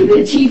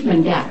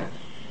achievement gap?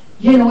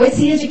 It's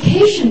the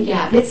education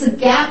gap. It's a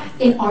gap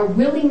in our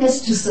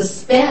willingness to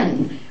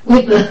suspend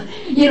with the,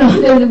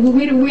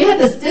 we have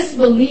this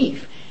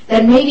disbelief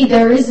that maybe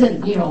there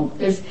isn't,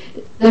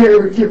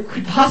 there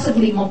could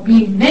possibly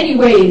be many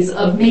ways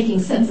of making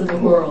sense of the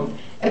world,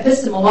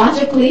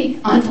 epistemologically,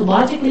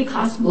 ontologically,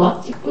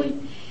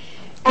 cosmologically.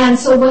 And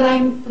so what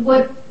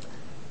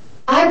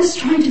I was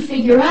trying to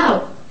figure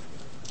out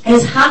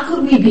is how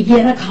could we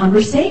begin a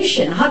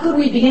conversation? How could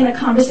we begin a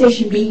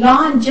conversation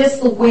beyond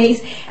just the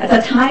ways, at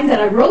the time that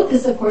I wrote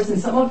this, of course, and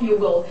some of you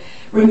will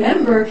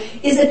remember,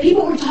 is that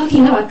people were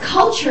talking about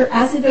culture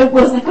as if it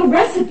was like a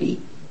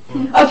recipe.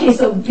 Okay,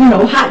 so,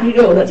 how do you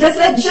know?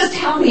 Just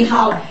tell me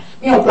how,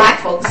 black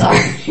folks are.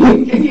 Tell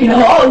me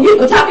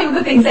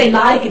the things they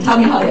like and tell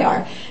me how they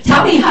are.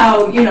 Tell me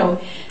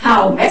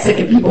how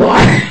Mexican people are.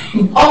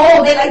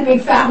 Oh, they like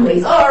big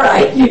families. All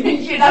right.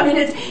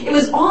 It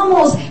was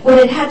almost, what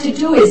it had to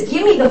do is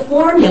give me the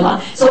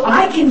formula so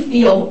I can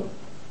feel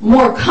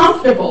more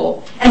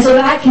comfortable and so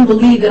that I can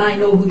believe that I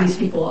know who these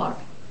people are,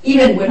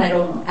 even when I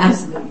don't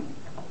ask them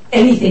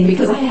anything,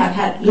 because I have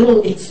had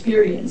little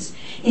experience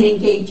in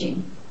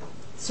engaging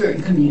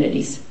certain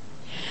communities.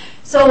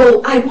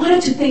 So I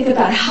wanted to think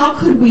about how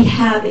could we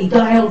have a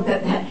dialogue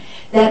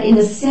that in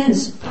a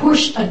sense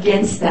pushed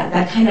against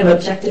that kind of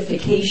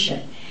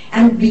objectification,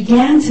 and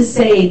began to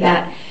say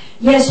that,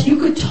 yes, you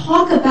could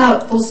talk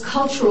about those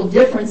cultural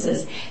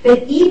differences,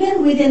 that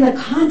even within the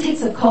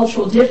context of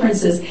cultural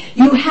differences,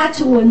 you had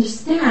to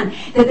understand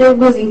that there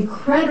was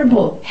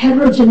incredible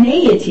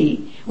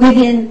heterogeneity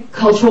within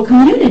cultural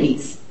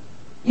communities.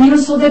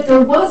 So that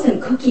there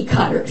wasn't cookie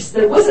cutters.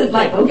 There wasn't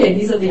like, okay,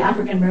 these are the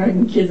African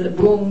American kids that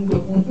boom,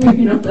 boom,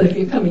 that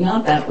are coming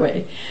out that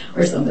way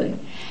or something.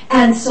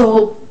 And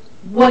so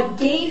what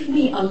gave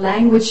me a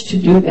language to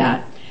do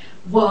that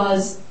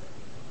was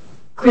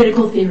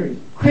critical theory,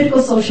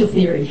 critical social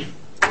theory.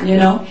 We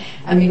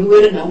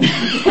would have known.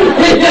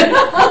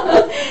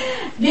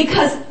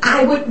 Because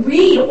I would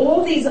read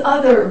all these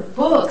other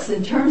books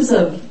in terms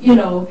of,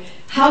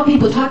 how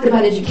people talked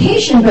about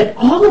education, but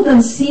all of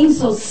them seemed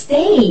so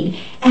staid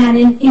and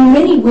in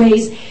many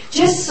ways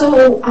just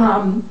so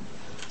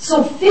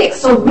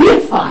fixed, so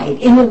reified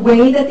in the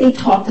way that they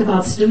talked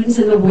about students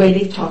and the way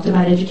they talked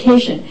about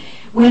education.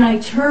 When I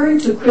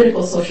turned to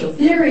critical social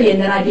theory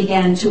and then I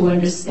began to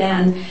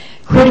understand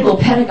critical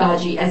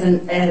pedagogy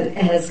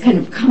as kind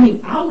of coming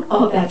out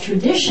of that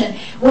tradition,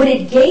 what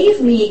it gave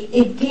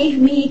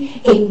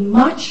me a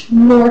much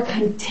more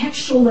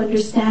contextual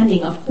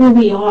understanding of who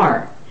we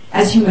are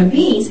as human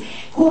beings,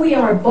 who we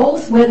are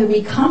both, whether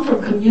we come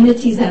from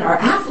communities that are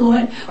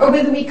affluent or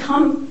whether we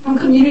come from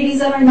communities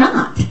that are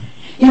not.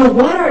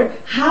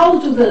 How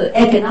do the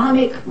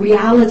economic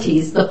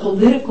realities, the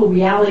political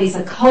realities,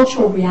 the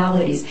cultural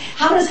realities,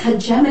 how does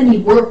hegemony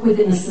work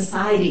within a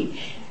society,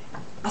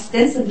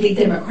 ostensibly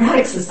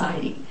democratic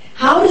society?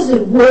 How does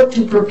it work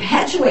to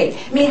perpetuate?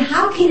 I mean,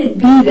 how can it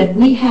be that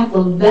we have the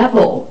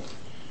level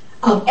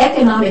of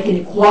economic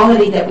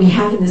inequality that we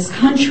have in this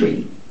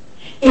country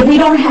if we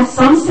don't have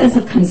some sense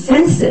of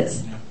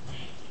consensus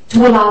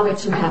to allow it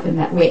to happen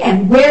that way?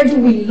 And where do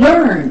we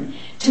learn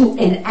to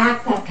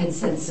enact that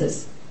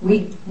consensus?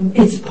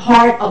 It's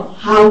part of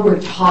how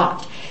we're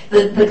taught.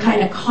 The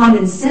kind of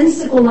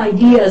commonsensical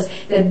ideas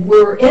that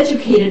we're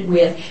educated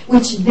with,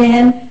 which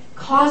then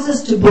cause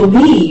us to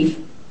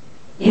believe,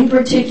 in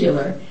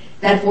particular,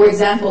 that, for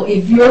example,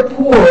 if you're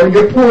poor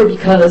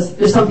because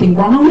there's something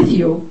wrong with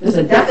you, there's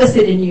a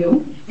deficit in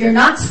you, you're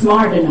not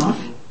smart enough,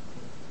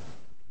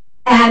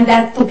 and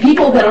that the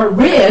people that are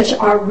rich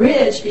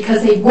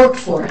because they worked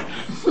for it,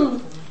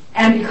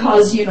 and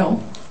because,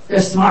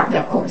 they're smart,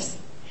 of course.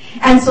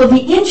 And so the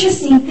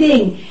interesting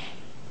thing,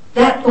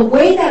 that the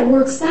way that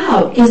works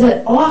out is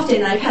that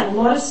often, I've had a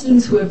lot of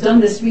students who have done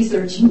this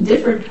research in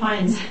different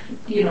times,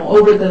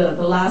 over the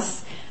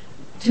last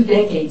 2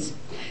 decades.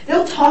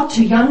 They'll talk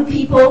to young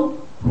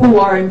people who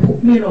are in,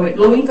 at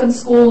low-income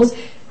schools,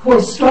 who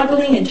are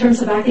struggling in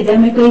terms of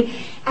academically,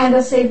 and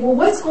they'll say, well,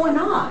 what's going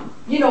on?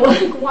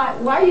 Why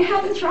are you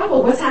having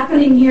trouble? What's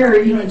happening here,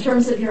 in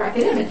terms of your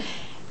academic?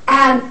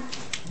 And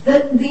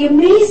the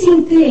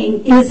amazing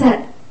thing is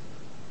that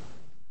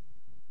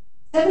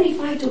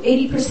 75 to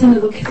 80%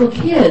 of the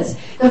kids,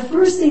 the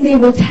first thing they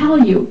will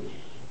tell you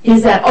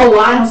is that,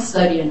 I don't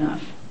study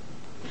enough.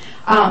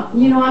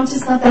 I'm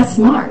just not that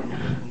smart.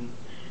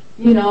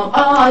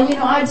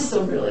 I just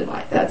don't really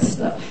like that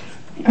stuff.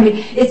 I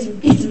mean, it's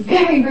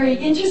very, very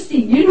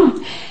interesting,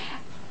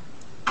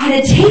 And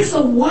it takes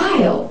a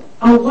while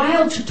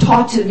to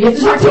talk to them. You have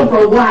to talk to them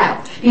for a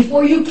while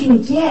before you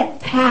can get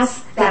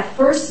past that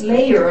first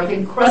layer of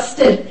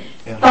encrusted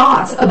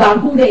thoughts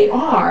about who they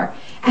are,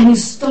 and you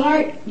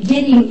start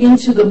getting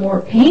into the more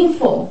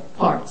painful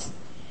parts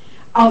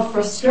of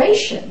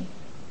frustration.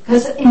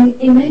 Because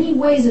in many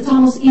ways, it's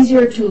almost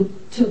easier to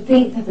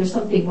think that there's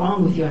something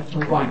wrong with you after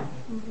a while.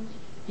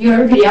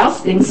 Everybody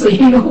else thinks, so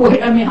how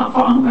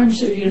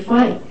much are you to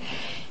fight?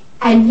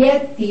 And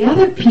yet, the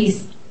other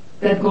piece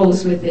that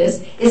goes with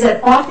this is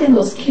that often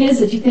those kids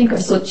that you think are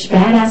such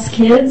badass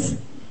kids,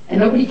 and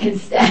nobody can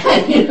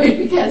stand,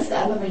 you can't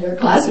stand them in your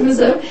classroom and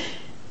stuff,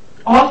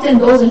 often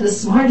those are the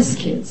smartest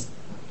kids,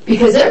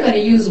 because they're going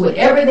to use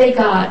whatever they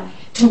got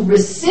to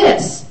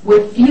resist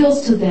what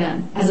feels to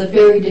them as a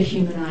very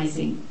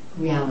dehumanizing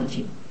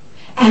reality.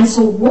 And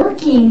so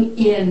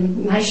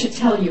I should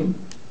tell you,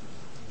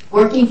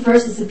 working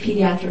first as a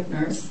pediatric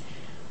nurse,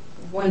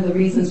 one of the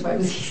reasons why it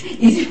was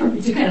easy for me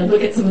to kind of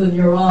look at some of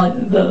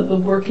the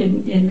work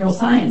in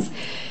neuroscience.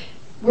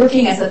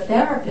 Working as a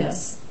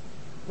therapist,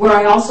 where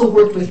I also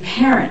worked with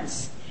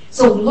parents.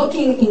 So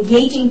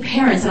engaging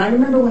parents, and I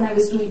remember when I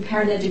was doing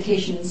parent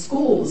education in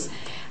schools,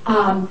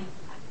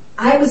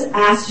 I was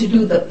asked to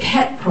do the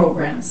PET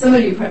program. Some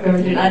of you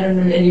probably did, I don't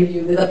know any of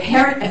you, the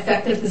Parent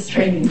Effectiveness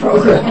Training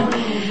Program.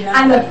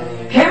 And the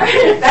Parent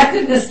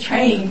Effectiveness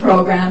Training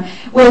Program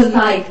was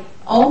like,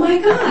 oh my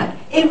God.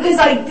 It was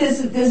like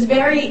this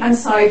very, I'm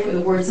sorry for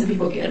the words, and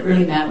people get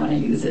really mad when I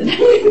use it.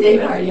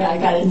 David Hardy, I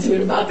got into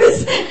it about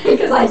this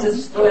because I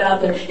just throw it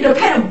out there.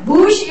 Kind of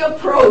bougie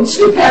approach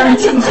to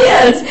parenting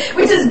kids,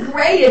 which is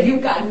great if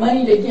you've got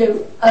money to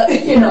give,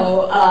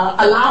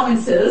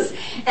 allowances,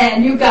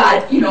 and you've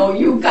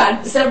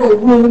got several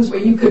rooms where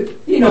you could,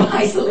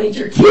 isolate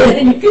your kid,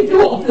 and you could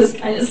do all this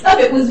kind of stuff.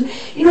 It was,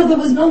 there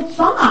was no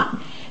thought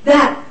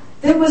that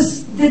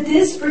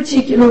this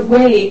particular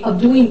way of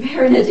doing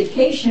parent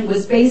education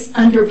was based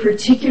under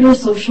particular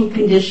social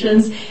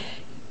conditions,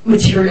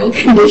 material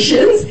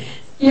conditions,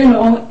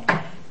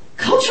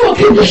 cultural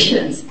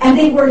conditions, and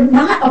they were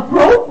not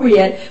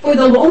appropriate for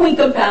the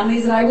low-income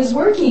families that I was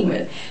working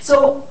with.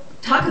 So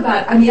talk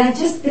about, I've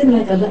just been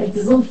like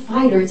this little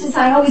fighter. It's just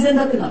I always end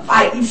up in a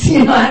fight,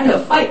 having to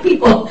fight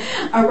people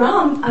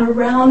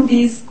around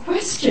these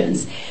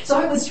questions. So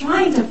I was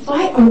trying to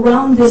fight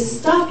around this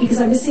stuff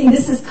because I was saying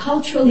this is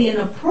culturally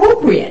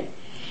inappropriate.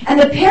 And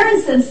the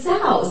parents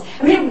themselves,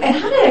 and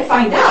how did I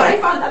find out? I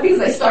found out because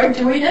I started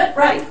doing it,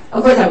 right?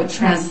 Of course I would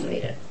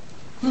translate it.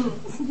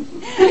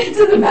 It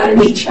doesn't matter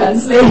me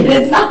translating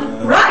it, it's not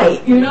right,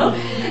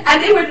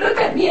 And they would look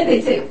at me and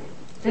they'd say,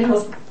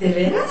 ¿de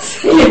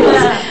veras?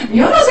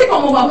 Yo no sé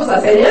cómo vamos a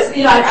hacer eso.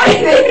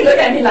 They'd look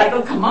at me like,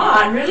 oh, come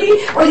on,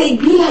 really? Or they'd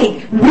be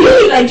like,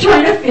 really like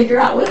trying to figure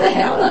out what the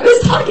hell I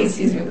was talking,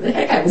 what the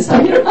heck I was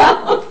talking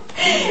about.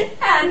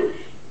 And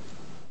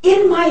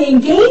in my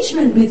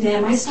engagement with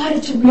them, I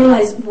started to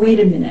realize, wait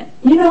a minute.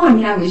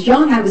 I was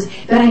young,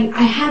 but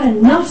I had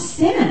enough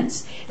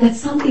sense that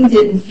something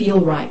didn't feel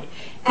right.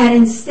 And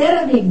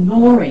instead of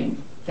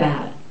ignoring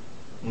that,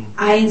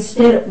 I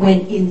instead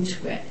went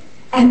into it.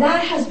 And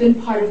that has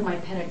been part of my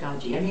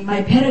pedagogy.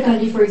 My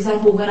pedagogy, for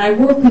example, when I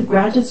work with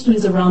graduate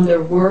students around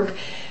their work,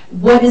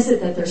 what is it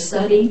that they're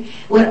studying?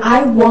 What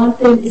I want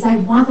them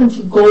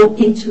to go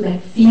into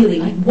that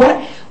feeling. Like,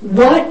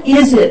 what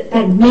is it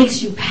that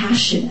makes you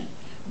passionate?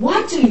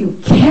 What do you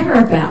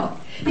care about?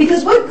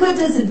 Because what good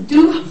does it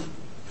do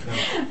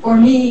for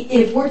me,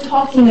 if we're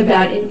talking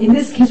about, in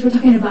this case, we're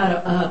talking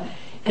about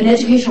an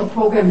educational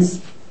program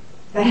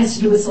that has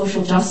to do with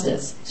social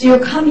justice. So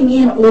you're coming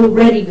in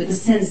already with a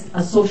sense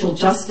of social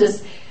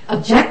justice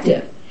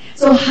objective.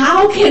 So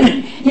how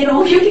can, you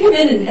can come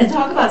in and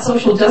talk about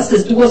social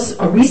justice, do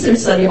a research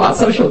study about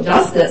social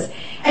justice,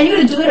 and you're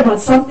going to do it about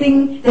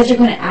something that you're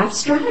going to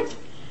abstract,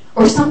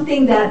 or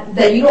something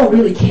that you don't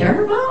really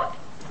care about?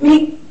 I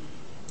mean,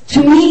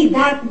 to me,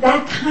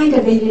 that kind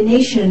of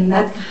alienation,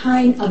 that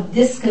kind of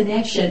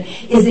disconnection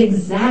is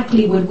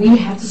exactly what we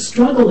have to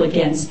struggle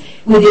against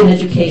within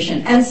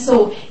education. And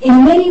so,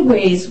 in many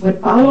ways, what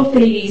Paulo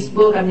Freire's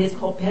book, it's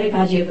called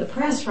Pedagogy of the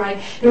Press,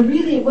 right?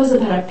 It was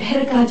about a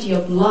pedagogy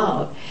of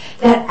love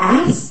that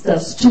asked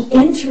us to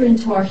enter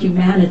into our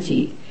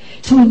humanity,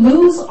 to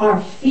lose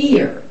our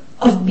fear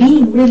of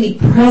being really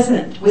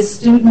present with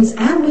students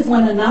and with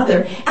one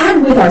another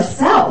and with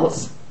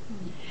ourselves.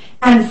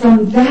 And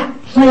from that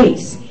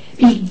place,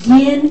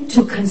 begin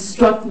to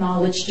construct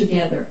knowledge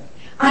together.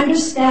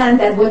 Understand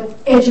that what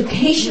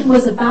education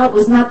was about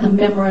was not the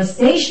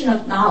memorization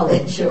of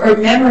knowledge or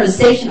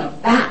memorization of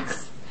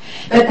facts,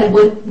 but that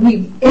what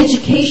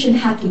education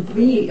had to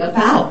be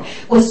about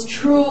was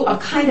a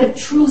kind of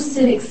true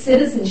civic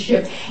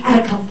citizenship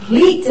at a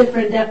complete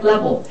different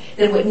level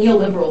than what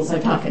neoliberals are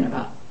talking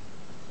about.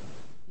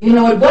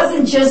 It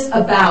wasn't just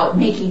about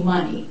making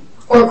money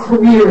or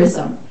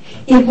careerism.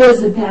 It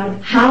was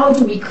about how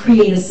do we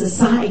create a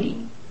society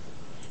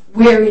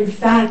where, in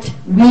fact,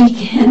 we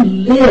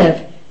can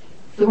live,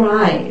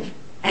 thrive,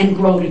 and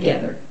grow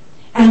together.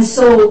 And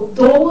so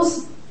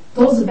those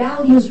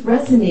values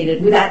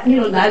resonated with that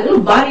little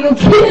barrio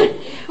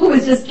kid who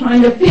was just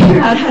trying to figure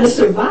out how to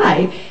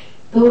survive.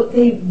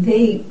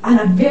 They on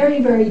a very,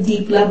 very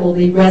deep level,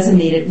 they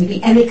resonated with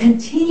me, and they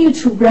continue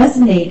to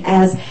resonate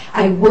as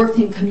I worked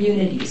in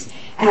communities,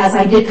 as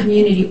I did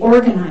community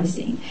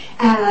organizing,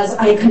 as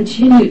I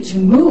continued to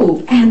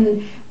move.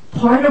 And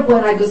part of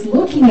what I was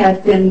looking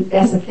at then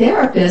as a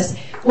therapist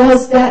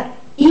was that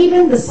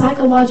even the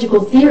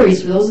psychological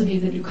theories, for those of you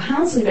that do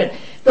counseling,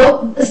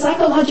 but the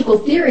psychological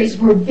theories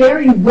were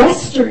very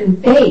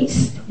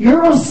Western-based,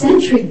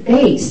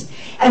 Eurocentric-based,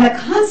 and the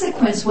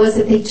consequence was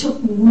that they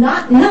took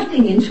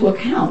nothing into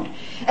account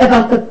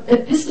about the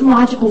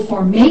epistemological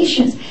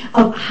formations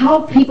of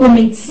how people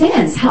made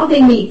sense, how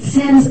they made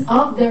sense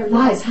of their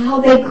lives, how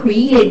they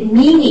created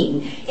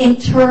meaning in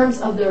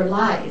terms of their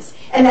lives.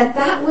 And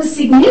that was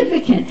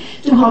significant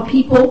to how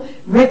people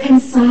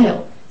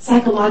reconcile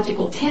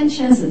psychological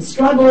tensions and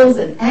struggles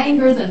and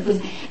angers.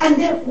 And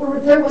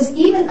there was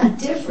even a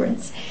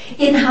difference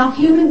in how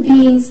human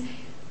beings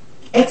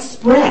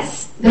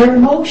express their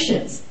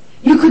emotions.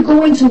 You could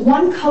go into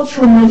one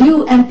cultural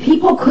milieu and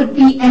people could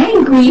be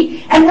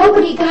angry and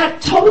nobody got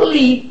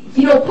totally,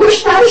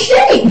 pushed out of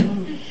shape.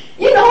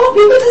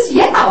 People just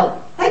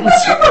yelled. Like,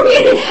 what's your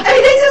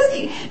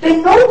community? But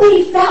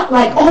nobody felt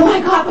like, oh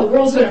my God, the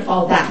world's going to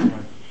fall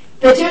down.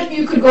 But just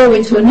you could go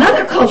into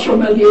another cultural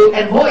milieu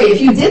and boy, if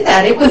you did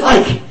that, it was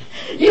like,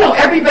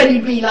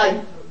 everybody'd be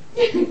like,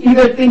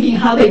 thinking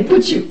how they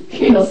put you,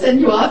 send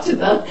you off to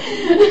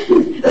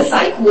the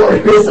psych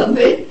ward or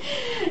something,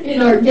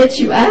 or get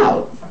you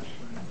out.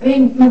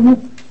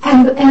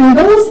 And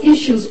those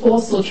issues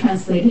also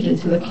translated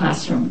into the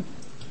classroom.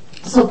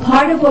 So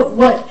part of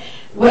what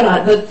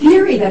the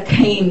theory that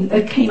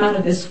came out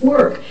of this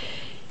work,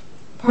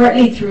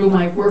 partly through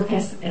my work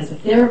as a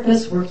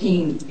therapist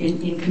working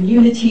in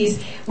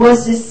communities,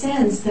 was this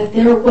sense that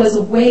there was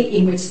a way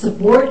in which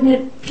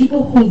subordinate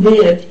people who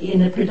lived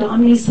in a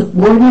predominantly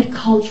subordinate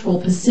cultural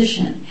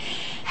position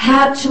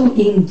had to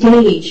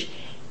engage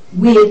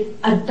with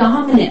a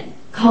dominant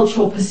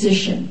cultural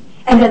position,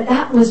 and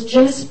that was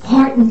just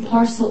part and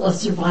parcel of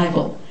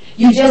survival.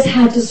 You just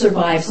had to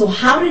survive. So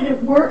how did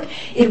it work?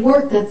 It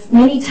worked that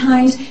many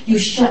times you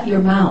shut your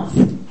mouth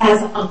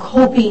as a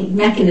coping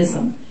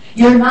mechanism.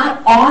 You're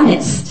not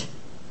honest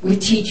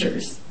with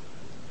teachers.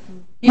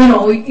 You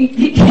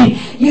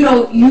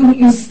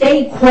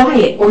stay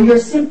quiet or you're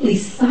simply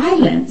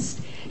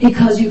silenced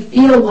because you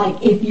feel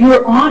like if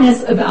you're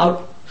honest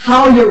about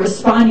how you're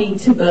responding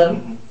to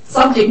the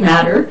subject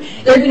matter,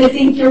 they're going to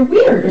think you're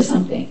weird or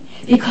something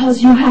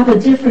because you have a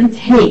different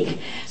take.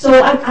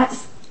 So I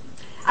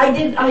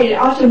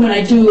often when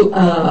I do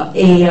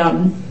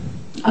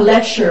a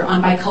lecture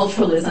on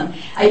biculturalism,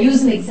 I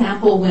use an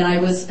example when I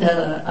was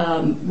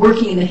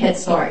working in the Head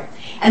Start.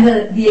 And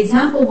the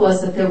example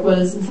was that there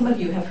was, and some of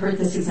you have heard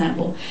this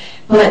example,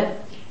 but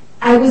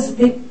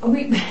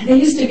they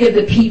used to give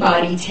the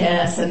Peabody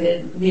test and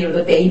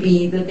the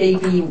baby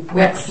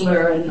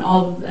Wechsler and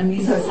all,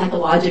 these are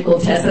psychological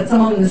tests that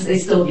some of them they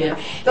still give.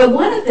 But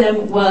one of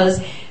them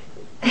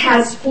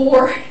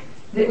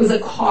it was a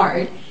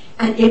card,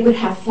 and it would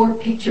have 4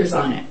 pictures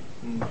on it.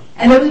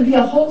 And there would be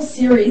a whole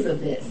series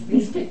of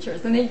these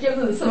pictures. And they give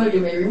them, some of you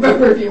may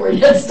remember if you were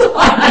Head Start,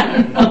 I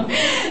don't know.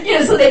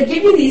 So they'd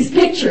give you these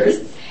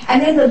pictures,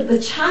 and then the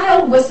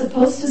child was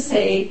supposed to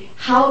say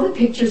how the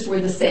pictures were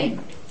the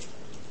same.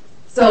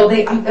 So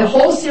a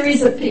whole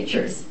series of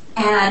pictures.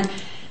 And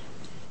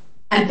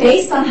And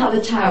based on how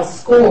the child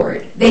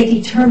scored, they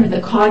determined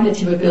the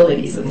cognitive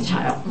abilities of the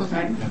child.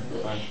 Right?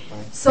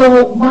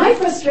 So my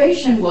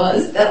frustration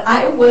was that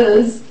I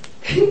was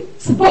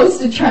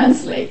supposed to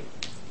translate.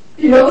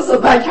 So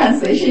by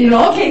translation,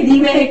 okay,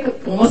 dime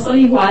cómo son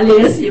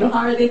iguales, how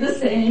are they the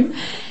same?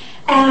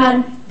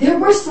 And there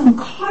were some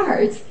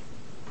cards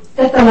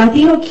that the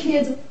Latino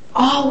kids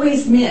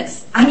always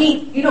miss. I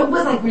mean, it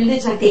was like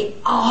religion, like they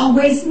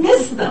always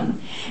miss them.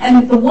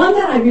 And the one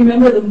that I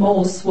remember the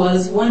most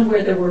was one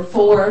where there were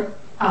four.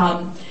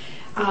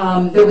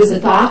 There was a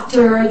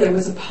doctor, there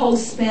was a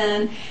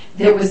postman,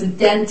 there was a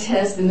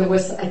dentist, and there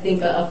was, I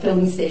think, a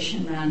filling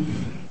station man.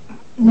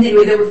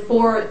 Anyway, there were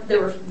four.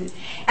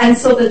 And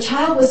so the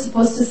child was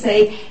supposed to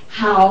say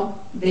how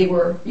they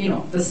were,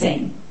 the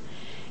same.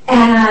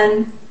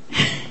 And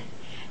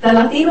the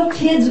Latino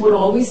kids would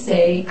always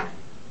say,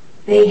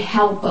 they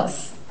help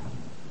us.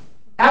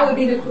 That would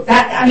be they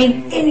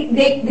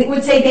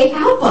would say, they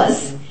help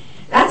us.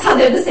 That's how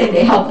they're the same,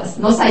 they help us.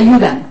 Nos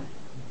ayudan.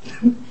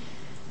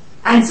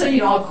 And so,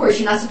 of course,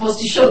 you're not supposed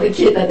to show the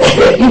kid that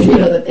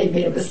that they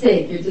made a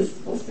mistake. You're just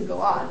supposed to go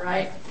on,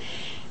 right?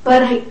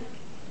 But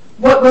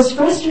what was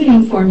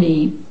frustrating for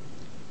me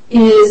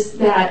is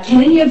that,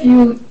 can any of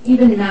you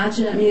even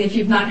imagine, if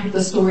you've not heard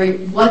the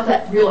story, what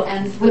that real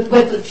answer,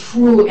 what the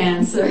true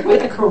answer, what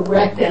the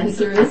correct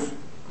answer is?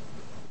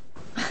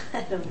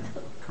 I don't know.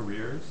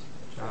 Careers?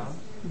 Jobs?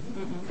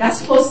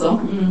 That's close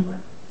though.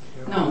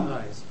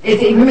 No.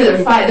 Remember,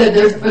 they're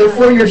 5, they're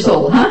 4 years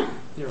old, huh?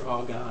 They're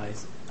all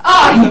guys.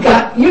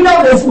 Oh, you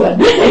know this one.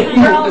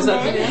 They're all Is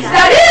that men. the answer?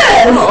 That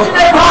is!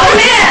 They're all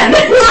men!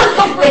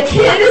 The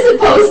kid is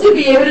supposed to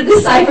be able to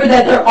decipher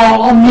that they're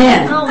all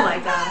men. Oh my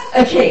God.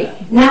 Okay,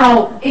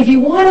 now, if you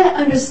want to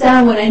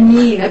understand what I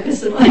mean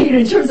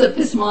in terms of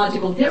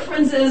epistemological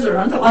differences or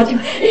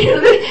ontological,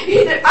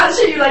 I'll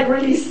show you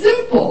really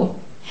simple.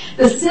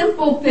 The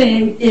simple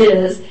thing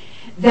is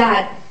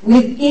that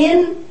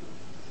within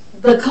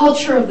the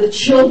culture of the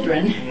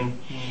children,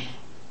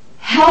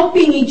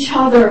 helping each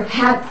other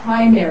had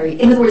primary.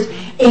 In other words,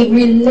 a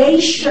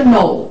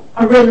relational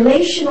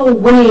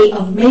way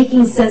of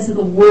making sense of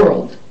the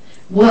world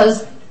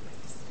was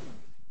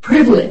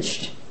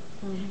privileged.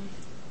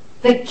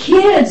 The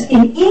kids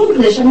in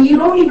English, you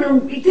don't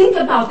even think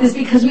about this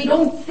because we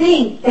don't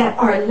think that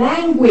our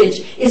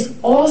language is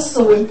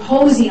also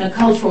imposing a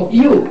cultural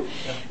view.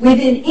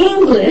 Within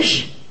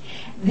English,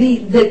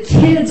 the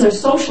kids are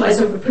socialized,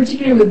 or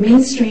particularly with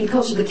mainstream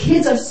culture, the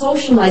kids are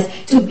socialized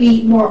to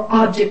be more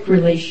object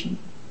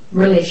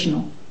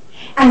relational.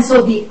 And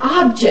so the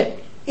object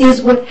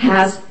is what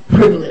has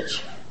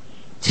privilege.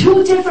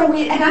 Two different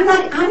ways, and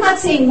I'm not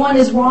saying one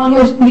is wrong,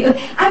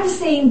 I'm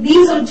saying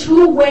these are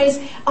two ways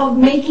of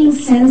making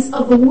sense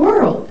of the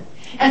world.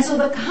 And so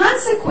the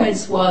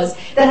consequence was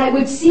that I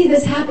would see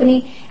this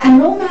happening, and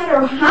no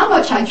matter how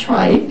much I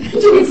tried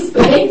to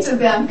explain to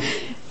them,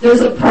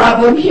 there's a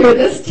problem here,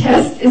 this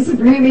test is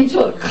really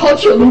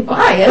culturally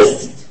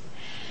biased,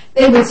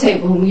 they would say,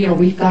 well,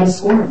 we've got to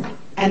score them.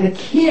 And the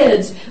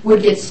kids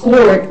would get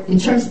scored in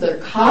terms of their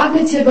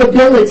cognitive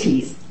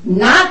abilities,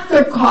 not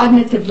their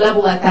cognitive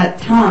level at that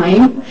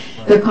time.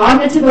 Their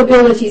cognitive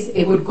abilities,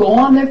 it would go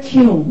on their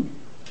cue,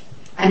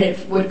 and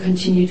it would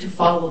continue to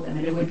follow them,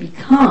 and it would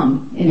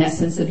become, in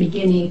essence, the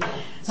beginning,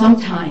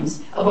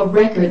 sometimes, of a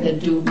record that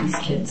doomed these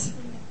kids.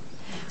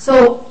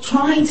 So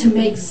trying to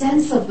make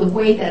sense of the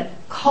way that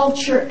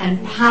culture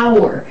and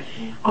power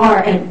are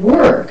at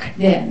work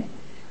then,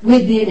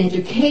 within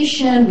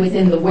education,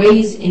 within the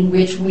ways in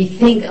which we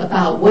think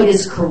about what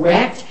is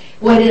correct,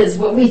 what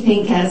we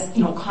think as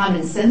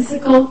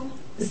commonsensical,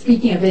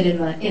 speaking of it in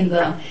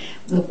the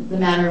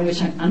manner in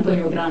which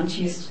Antonio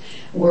Gramsci's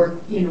work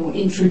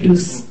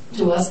introduced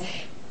to us.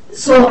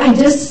 So it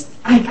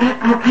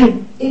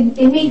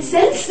made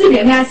sense to me.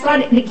 I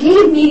thought it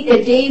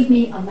gave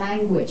me a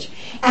language.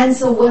 And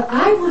so what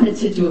I wanted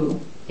to do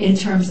in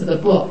terms of the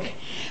book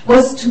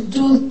was to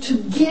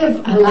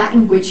give a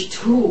language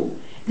to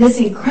this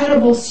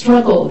incredible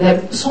struggle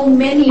that so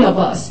many of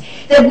us,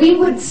 that we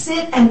would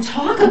sit and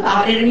talk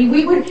about it.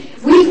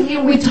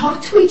 We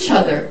talk to each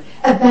other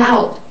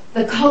about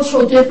the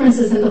cultural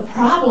differences and the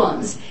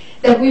problems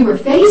that we were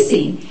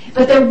facing,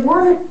 but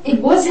it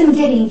wasn't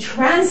getting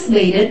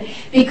translated,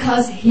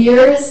 because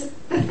here's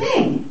the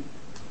thing.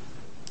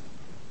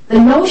 The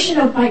notion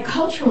of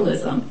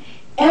biculturalism,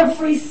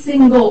 every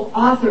single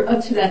author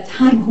up to that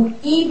time who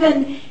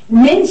even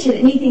mentioned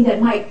anything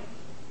that might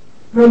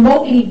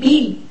remotely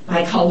be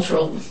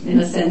bicultural, in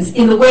a sense,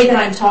 in the way that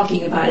I'm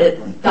talking about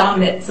it,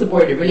 dominant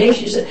subordinate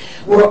relationship,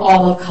 were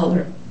all of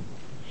color.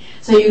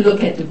 So you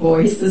look at Du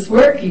Bois's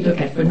work, you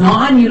look at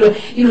Fanon,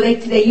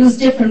 they use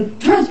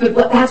different terms, but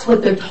that's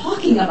what they're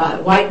talking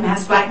about. White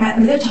mass, black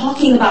mass, they're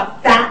talking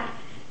about that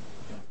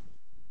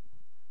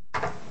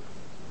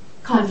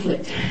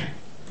conflict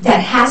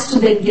that has to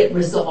then get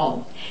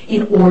resolved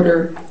in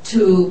order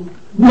to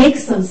make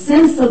some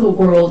sense of the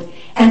world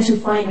and to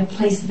find a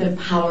place of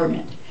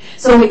empowerment.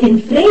 So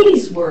in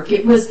Freire's work,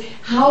 it was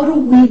how do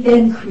we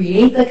then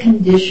create the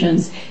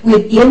conditions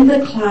within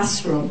the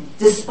classroom,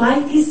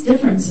 despite these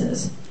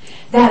differences,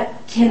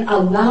 that can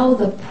allow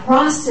the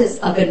process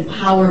of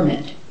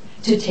empowerment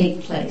to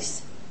take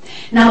place.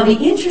 Now, the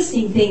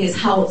interesting thing is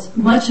how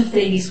much of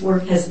Freire's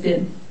work has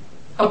been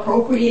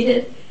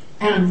appropriated,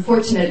 and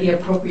unfortunately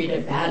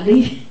appropriated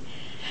badly,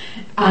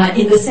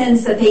 in the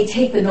sense that they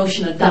take the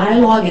notion of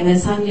dialogue, and then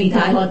suddenly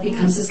dialogue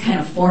becomes this kind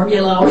of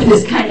formula, or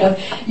this kind of,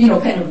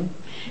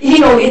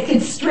 it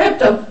gets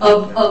stripped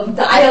of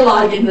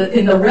dialogue in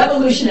the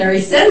revolutionary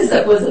sense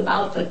that was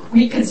about the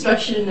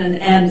reconstruction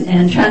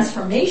and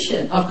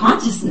transformation of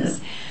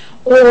consciousness,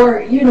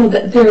 or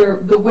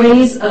the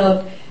ways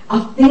of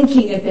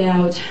thinking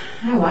about.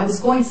 Oh, I was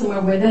going somewhere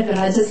with it, but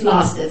I just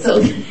lost it. So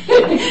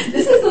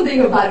this is the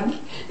thing about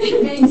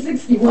being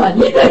 61.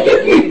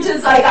 You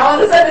just like all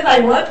of a sudden,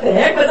 like, what the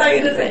heck was I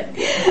going to say?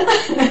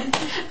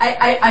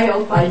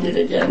 I'll find it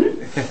again.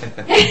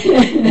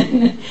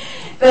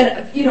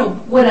 But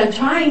what I'm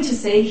trying to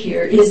say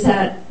here is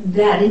that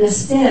in a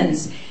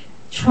sense,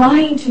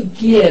 trying to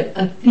give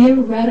a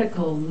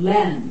theoretical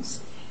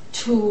lens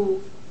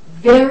to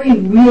very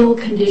real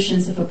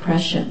conditions of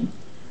oppression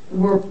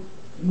were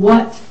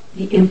what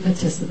the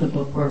impetus of the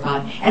book were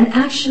about. And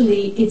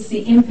actually, it's the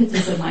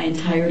impetus of my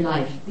entire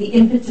life, the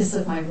impetus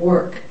of my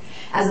work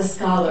as a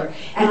scholar.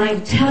 And I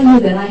tell you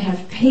that I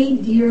have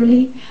paid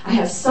dearly, I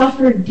have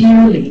suffered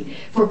dearly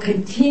for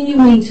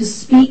continuing to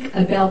speak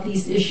about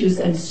these issues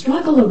and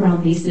struggle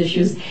around these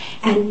issues,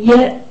 and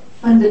yet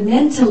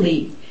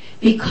fundamentally,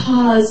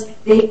 because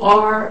they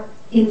are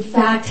in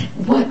fact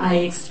what I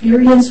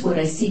experience, what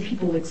I see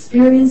people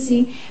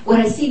experiencing, what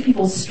I see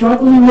people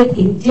struggling with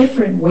in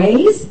different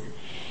ways,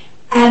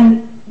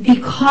 and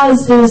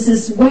because there's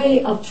this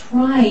way of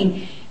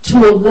trying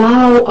to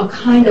allow a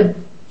kind of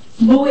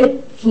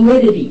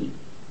fluidity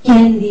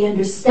in the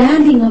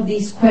understanding of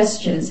these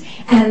questions,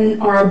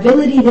 and our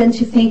ability then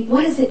to think,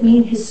 what does it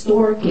mean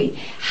historically?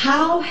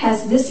 How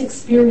has this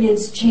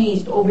experience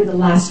changed over the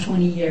last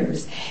 20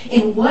 years?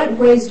 In what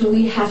ways do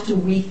we have to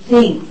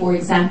rethink, for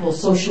example,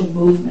 social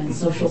movement,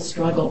 social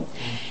struggle?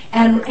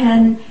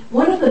 And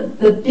one of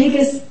the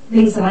biggest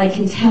things that I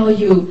can tell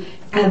you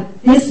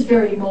at this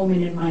very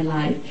moment in my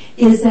life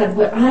is that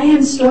what I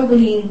am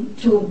struggling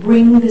to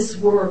bring this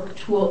work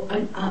to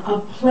a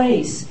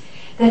place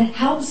that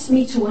helps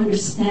me to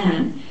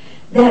understand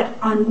that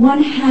on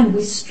one hand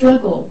we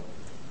struggle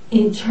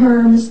in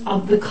terms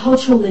of the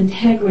cultural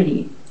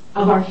integrity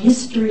of our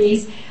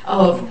histories,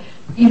 of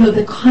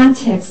the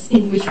context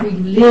in which we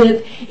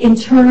live, in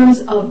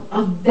terms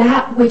of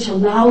that which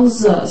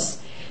allows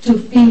us to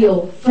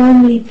feel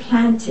firmly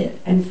planted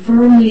and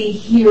firmly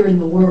here in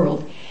the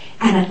world.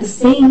 And at the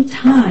same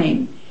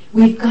time,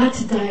 we've got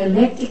to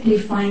dialectically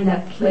find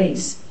that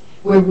place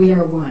where we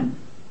are one.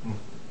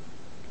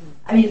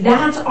 I mean,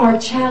 that's our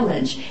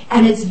challenge.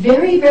 And it's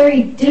very,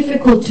 very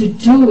difficult to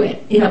do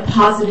it in a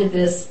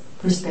positivist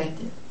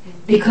perspective,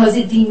 because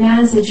it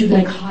demands that you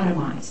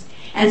dichotomize.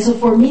 And so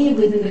for me,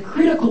 within the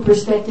critical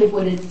perspective,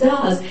 what it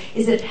does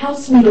is it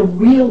helps me to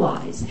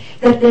realize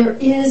that there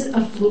is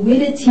a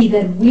fluidity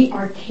that we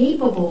are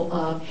capable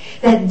of,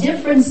 that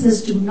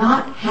differences do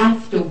not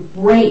have to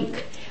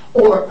break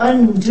or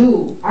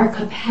undo our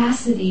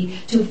capacity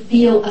to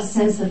feel a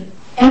sense of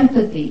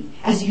empathy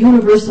as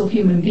universal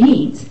human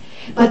beings.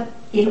 But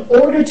in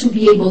order to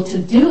be able to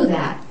do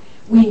that,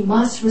 we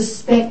must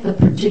respect the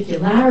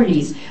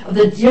particularities of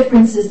the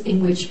differences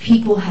in which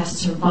people have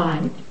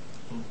survived.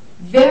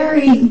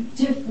 Very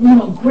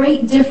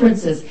great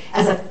differences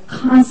as a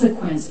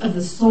consequence of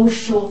the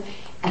social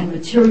and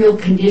material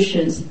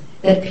conditions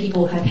that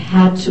people have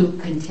had to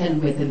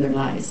contend with in their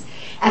lives.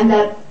 And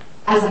that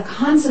as a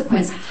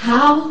consequence,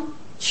 how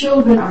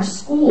children are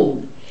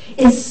schooled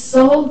is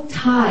so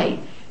tied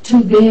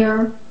to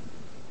their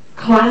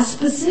class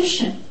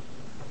position.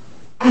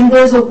 And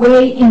there's a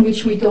way in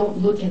which we don't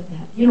look at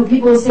that.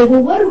 People will say,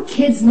 well, what do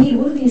kids need?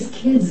 What do these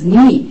kids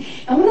need?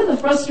 And one of the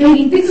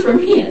frustrating things for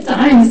me at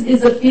times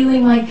is a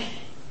feeling like,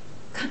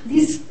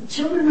 these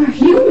children are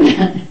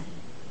human.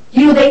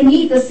 They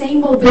need the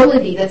same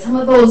mobility that some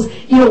of those,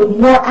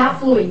 more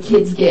affluent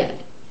kids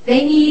get.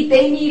 They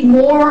need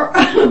more,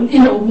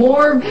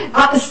 more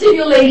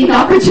stimulating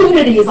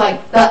opportunities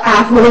like the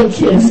affluent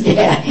kids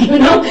get.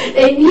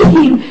 They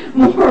need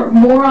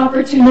more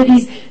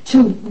opportunities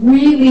to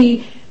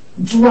really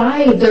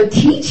drive their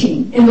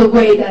teaching in the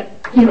way that,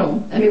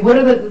 what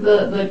are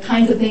the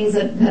kinds of things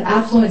that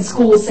affluent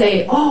schools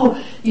say?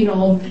 Oh,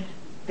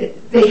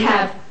 they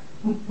have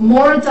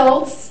more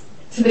adults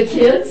to the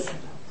kids.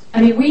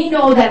 We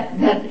know that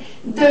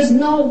there's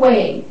no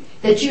way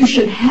that you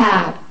should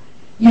have,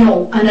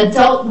 an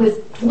adult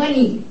with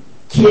 20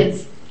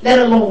 kids, let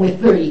alone with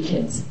 30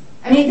 kids.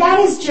 That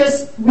is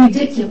just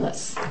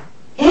ridiculous.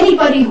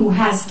 Anybody who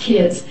has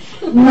kids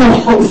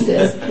knows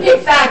this. In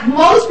fact,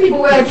 most people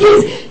who have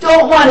kids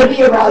don't want to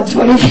be around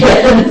 20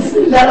 kids,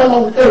 let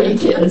alone 30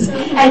 kids.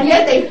 And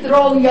yet they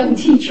throw young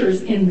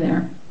teachers in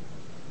there.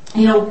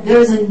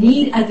 There's a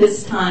need at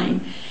this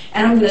time,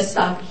 and I'm going to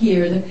stop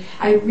here.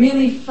 I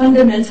really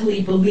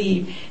fundamentally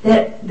believe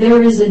that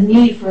there is a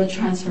need for a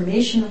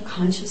transformation of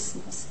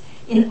consciousness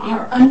in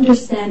our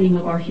understanding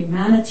of our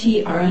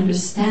humanity, our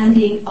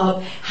understanding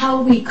of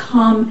how we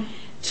come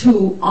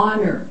to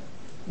honor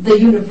the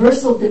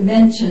universal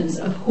dimensions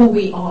of who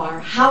we are,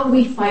 how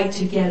we fight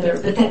together,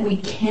 but that we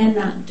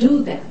cannot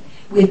do that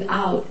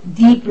without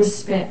deep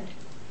respect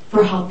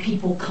for how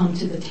people come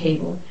to the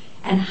table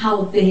and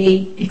how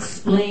they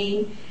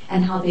explain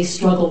and how they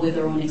struggle with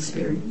their own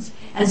experience.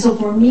 And so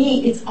for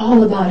me, it's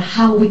all about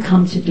how we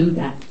come to do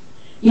that.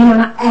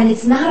 And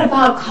it's not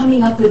about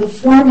coming up with a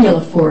formula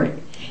for it.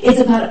 It's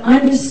about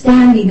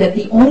understanding that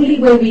the only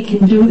way we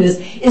can do this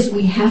is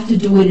we have to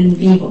do it in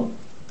vivo.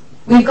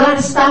 We've got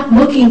to stop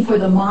looking for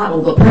the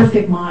model, the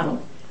perfect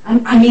model.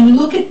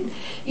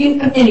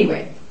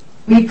 Anyway,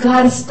 we've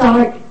got to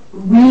start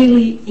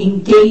really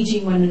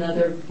engaging one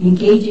another,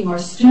 engaging our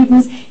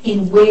students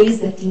in ways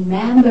that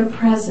demand their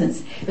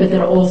presence, but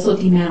that also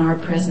demand our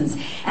presence.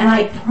 And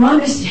I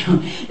promise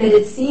you that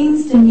it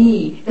seems to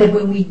me that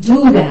when we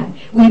do that,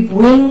 we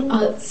bring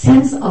a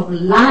sense of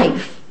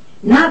life,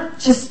 not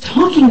just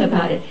talking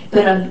about it,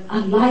 but a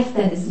life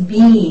that is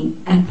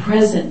being and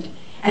present,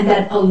 and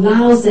that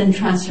allows then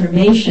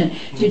transformation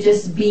to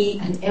just be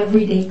an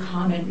everyday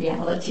common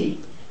reality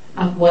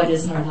of what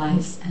is our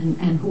lives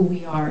and who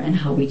we are and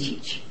how we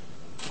teach.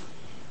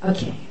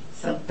 Okay,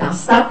 so I'll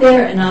stop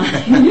there and I'll...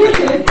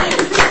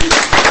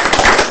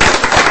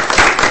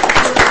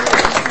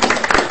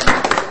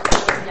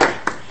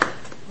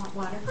 Want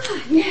water?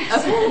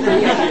 Yes.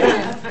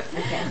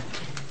 Okay.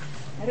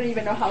 I don't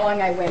even know how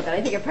long I went, but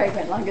I think it probably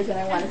went longer than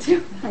I wanted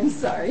to. I'm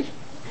sorry.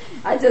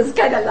 I just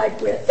kind of like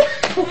wit.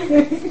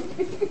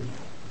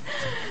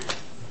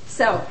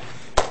 So,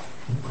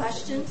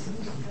 Questions?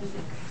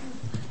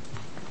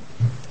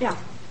 yeah.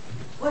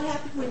 What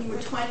happened when you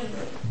were 20?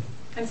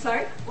 I'm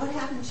sorry? What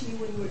happened to you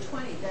when you were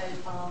 20 then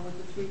with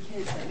the 3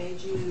 kids that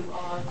made you...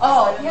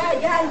 Oh,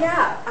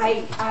 yeah.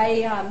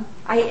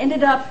 I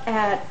ended up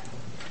at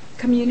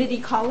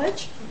community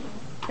college.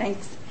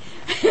 Thanks.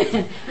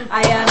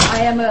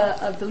 I am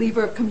a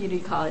believer of community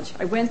college.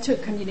 I went to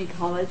community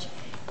college,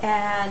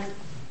 and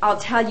I'll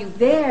tell you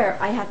there,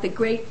 I had the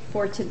great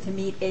fortune to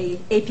meet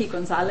A.P.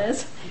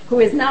 Gonzalez, who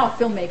is now a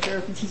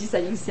filmmaker who teaches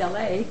at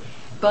UCLA,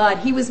 but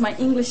he was my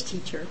English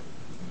teacher.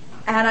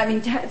 And I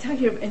mean, tell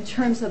you in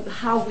terms of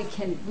how we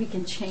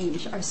can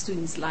change our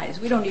students' lives,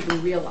 we don't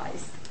even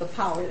realize the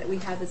power that we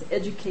have as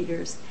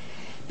educators.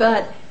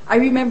 But I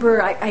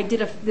remember I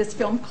did this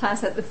film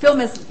class. The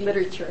film is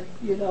literature,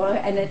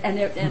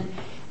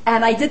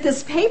 and I did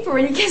this paper,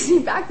 and he gives me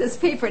back this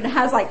paper, and it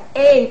has like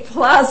A++,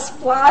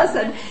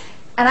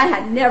 and I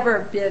had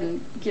never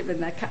been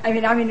given that.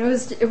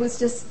 It was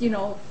just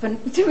fun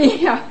to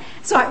me.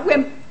 So I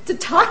went to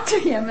talk to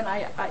him,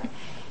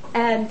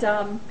 and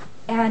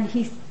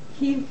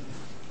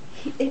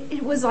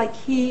it was like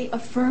he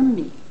affirmed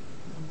me.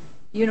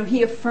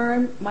 He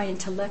affirmed my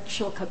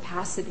intellectual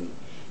capacity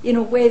in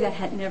a way that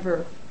had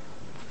never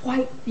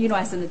quite,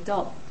 as an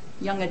adult,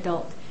 young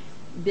adult,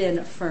 been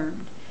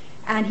affirmed.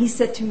 And he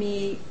said to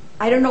me,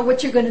 I don't know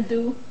what you're going to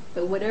do,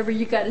 but whatever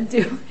you got to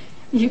do,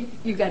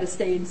 you got to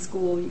stay in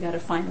school. You got to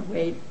find a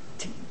way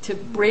to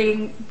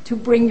bring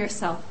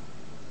yourself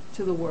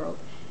to the world.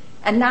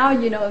 And now,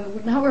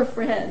 now we're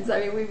friends. I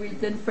mean, we've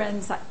been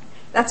friends.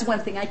 That's one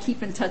thing. I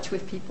keep in touch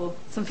with people.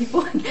 Some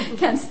people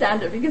can't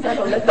stand it because I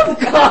don't let them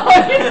go.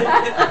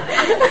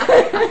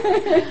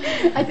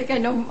 I think I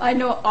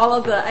know all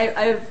of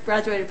I've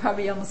graduated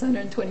probably almost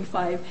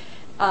 125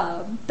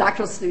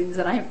 doctoral students,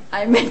 and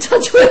I'm in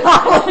touch with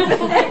all of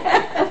them.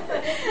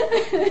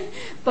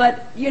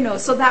 But,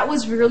 so that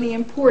was really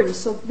important.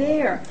 So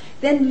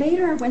then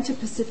later I went to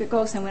Pacific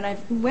Oaks, and when I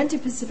went to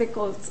Pacific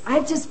Oaks,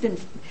 I've just been,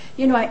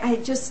 I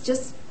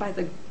just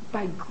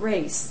by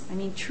grace,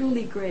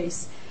 truly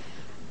grace.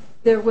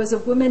 There was a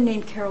woman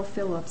named Carol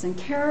Phillips, and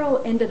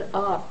Carol ended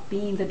up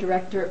being the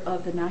director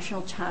of the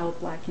National Child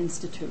Black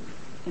Institute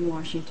in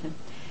Washington.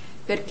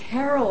 But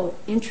Carol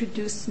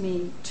introduced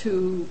me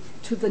to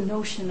the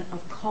notion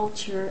of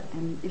culture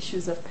and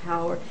issues of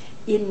power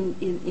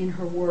in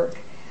her work,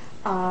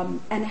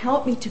 and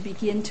helped me to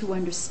begin to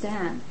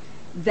understand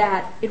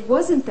that it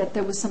wasn't that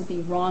there was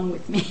something wrong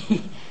with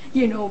me.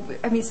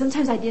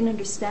 Sometimes I didn't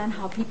understand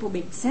how people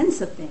made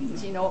sense of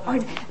things,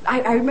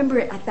 I remember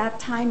at that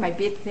time, my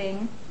big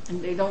thing, and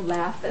they don't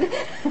laugh,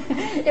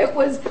 it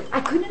was,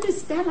 I couldn't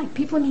understand, like,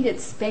 people needed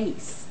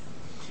space.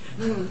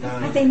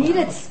 Like, they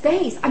needed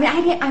space. I'm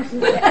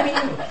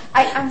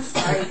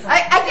sorry.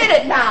 I get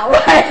it now.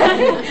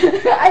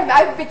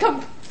 I've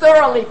become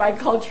thoroughly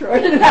bicultural. I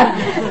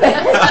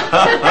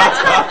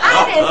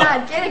did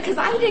not get it because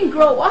I didn't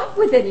grow up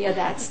with any of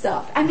that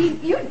stuff.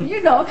 We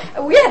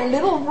had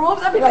little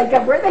rooms. I'd be like,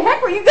 where the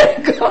heck were you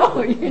going to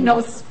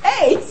go?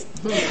 Space.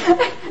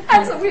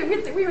 And so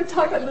we would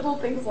talk about little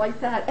things like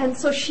that. And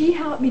so she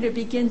helped me to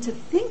begin to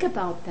think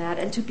about that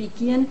and to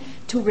begin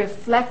to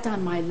reflect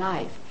on my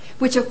life,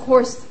 which, of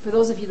course, for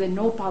those of you that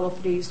know Paulo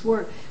Freire's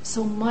work,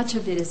 so much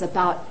of it is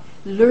about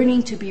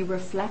learning to be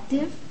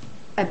reflective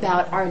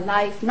about our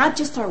life, not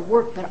just our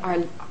work, but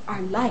our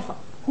life,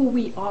 who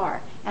we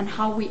are and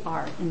how we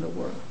are in the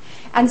world.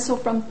 And so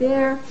from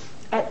there,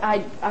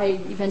 I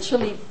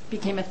eventually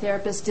became a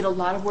therapist, did a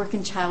lot of work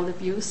in child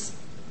abuse,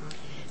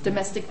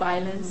 domestic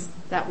violence.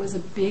 That was a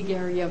big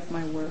area of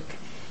my work.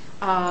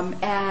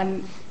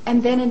 And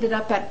then ended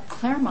up at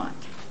Claremont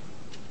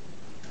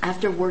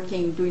after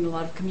doing a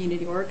lot of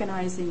community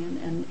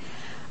organizing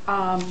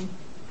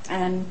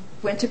and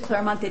went to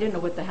Claremont. They didn't know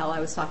what the hell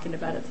I was talking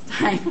about at the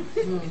time.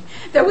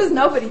 There was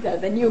nobody there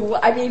that knew.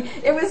 I mean,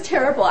 it was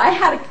terrible. I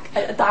had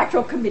a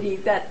doctoral committee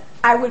that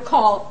I would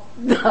call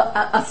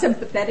a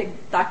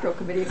sympathetic doctoral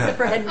committee, except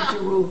for Henry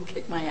Giroux, who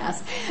kicked my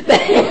ass,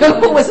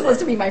 who was supposed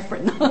to be my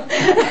friend. But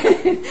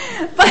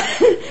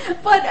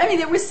I mean,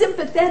 they were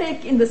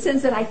sympathetic in the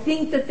sense that I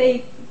think that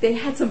they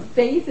had some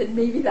faith and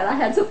maybe that I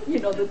had some,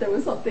 that there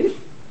was something,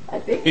 I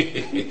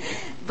think.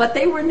 But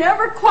they were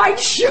never quite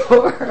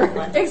sure,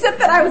 except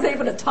that I was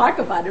able to talk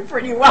about it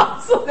pretty well.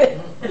 So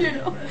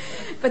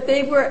but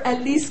they were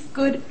at least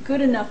good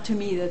enough to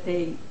me that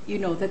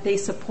they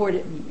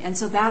supported me, and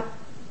so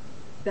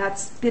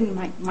that's been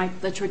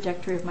the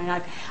trajectory of my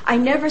life. I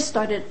never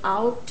started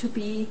out to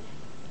be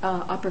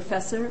a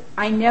professor.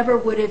 I never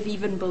would have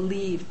even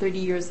believed 30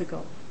 years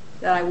ago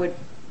that I would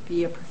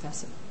be a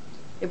professor.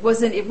 It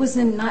was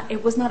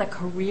not a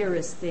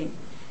careerist thing.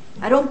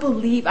 I don't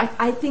believe.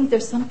 I think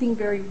there's something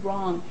very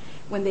wrong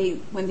when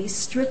they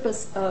strip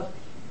us of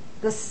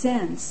the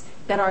sense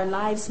that our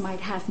lives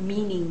might have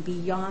meaning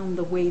beyond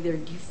the way they're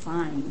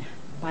defined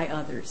by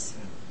others.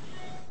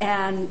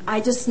 And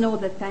I just know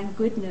that, thank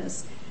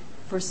goodness,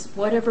 for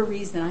whatever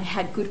reason, I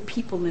had good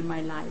people in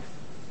my life,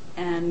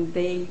 and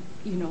they,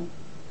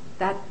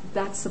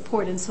 that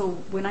support. And so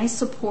when I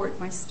support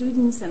my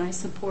students and I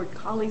support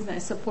colleagues and I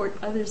support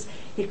others,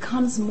 it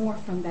comes more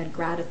from that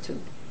gratitude.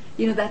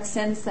 That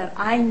sense that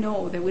I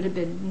know there would have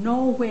been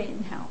no way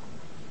in hell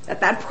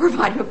that poor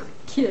Mario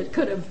kid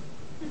could have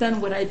done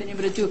what I've been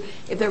able to do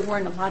if there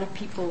weren't a lot of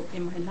people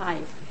in my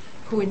life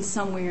who in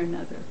some way or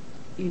another,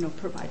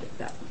 provided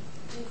that.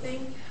 Do you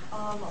think a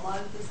lot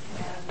of this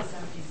came out of the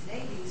 70s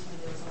and 80s when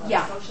there was a lot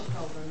Yeah. of social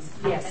programs?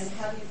 Yes. And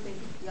how do you think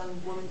a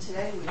young woman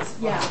today would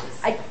respond Yeah, to this?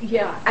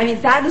 I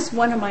mean, that is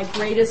one of my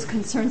greatest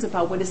concerns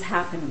about what is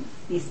happening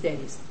these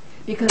days.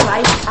 Because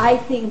I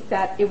think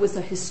that it was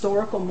a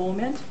historical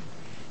moment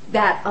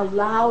that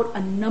allowed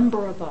a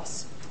number of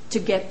us to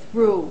get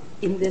through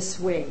in this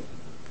way.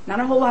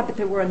 Not a whole lot, but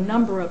there were a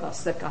number of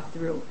us that got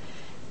through.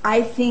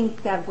 I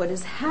think that what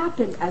has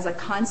happened as a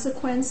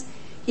consequence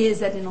is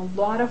that in a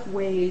lot of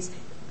ways,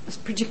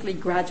 particularly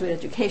graduate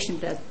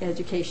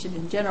education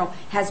in general,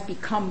 has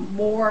become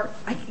more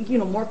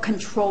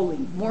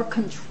controlling, more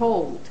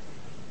controlled.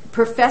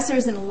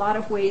 Professors, in a lot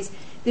of ways,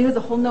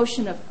 the whole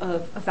notion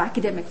of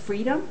academic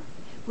freedom.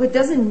 Well, it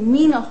doesn't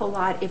mean a whole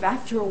lot if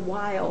after a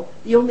while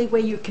the only way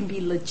you can be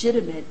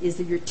legitimate is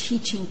that you're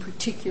teaching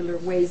particular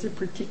ways or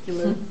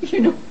particular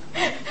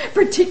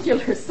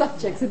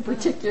subjects and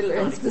particular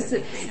and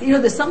specific.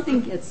 There's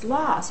something gets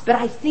lost. But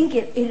I think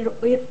it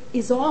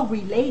is all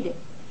related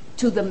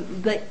to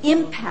the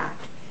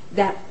impact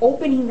that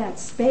opening that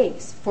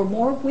space for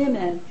more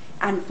women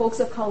and folks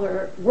of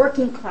color,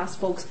 working class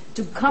folks,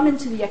 to come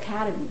into the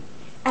academy.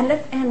 And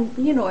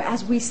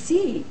as we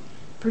see,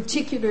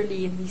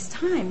 particularly in these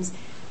times,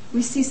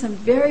 we see some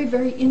very,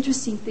 very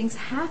interesting things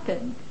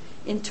happen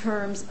in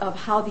terms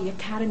of how the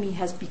academy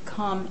has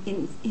become,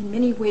 in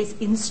many ways,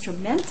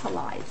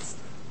 instrumentalized.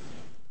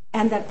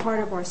 And that part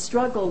of our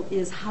struggle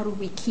is how do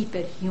we keep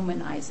it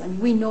humanized?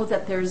 And we know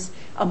that there's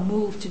a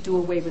move to do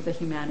away with the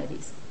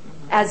humanities.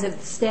 As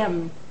if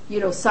STEM,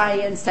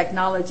 science,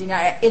 technology,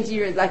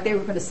 engineering, like they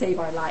were going to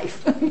save our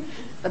life.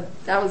 But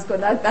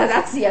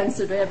that's the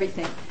answer to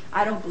everything.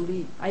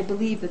 I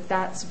believe that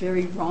that's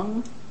very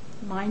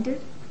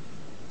wrong-minded,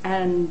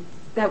 and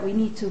that we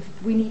need to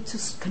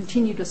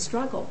continue to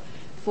struggle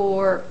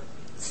for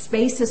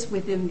spaces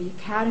within the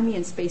academy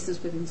and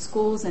spaces within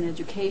schools and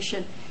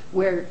education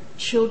where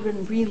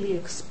children really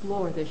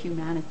explore their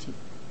humanity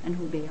and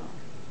who they are.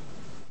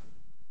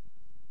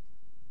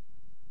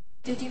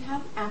 Did you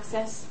have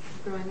access,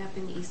 growing up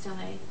in East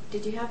LA,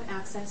 did you have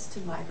access to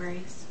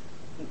libraries?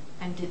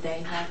 And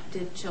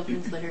did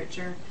children's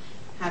literature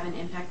have an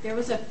impact? There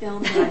was a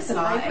film that I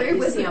saw at Library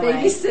was a UCLA.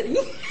 babysitting.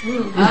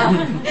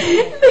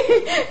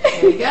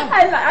 There you go.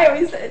 I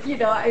always said,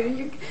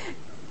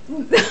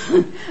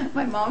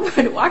 my mom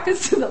would walk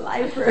us to the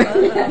library,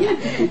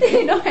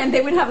 and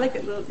they would have like a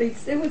little.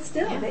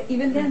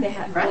 Even then they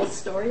had little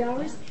story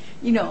hours.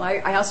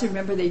 I also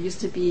remember there used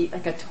to be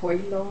like a toy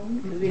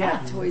loan. We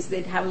had toys.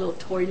 They'd have a little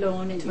toy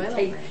loan, and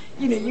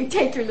you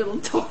take your little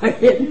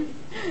toy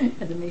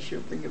and to make sure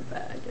to bring it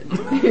back.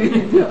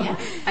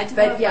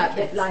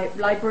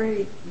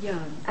 Library. Yeah,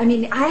 I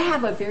mean, I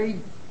have a very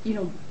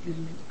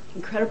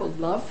incredible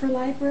love for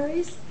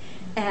libraries,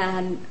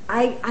 and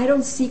I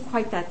don't see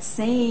quite that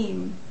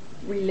same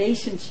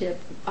relationship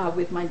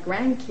with my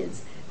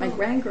grandkids, my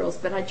grandgirls,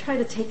 but I try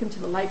to take them to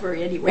the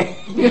library anyway.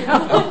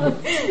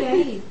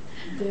 Today,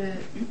 the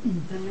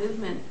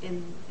movement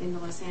in the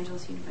Los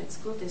Angeles Unified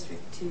School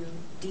District to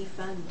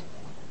defund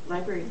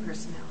library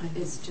personnel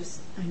is just,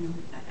 I know.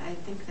 I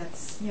think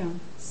that's Yeah.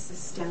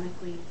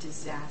 systemically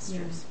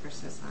disastrous for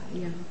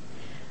society.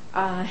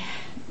 Yeah.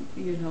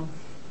 You know.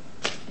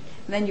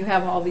 And then you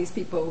have all these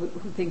people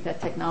who think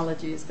that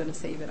technology is going to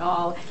save it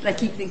all. And I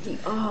keep thinking,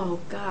 oh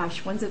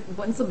gosh, once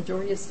the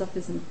majority of stuff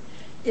is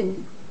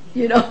in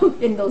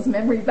in those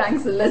memory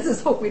banks, and let's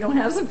just hope we don't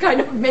have some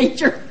kind of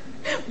major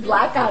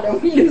blackout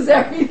and we lose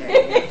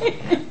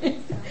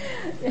everything.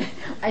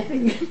 I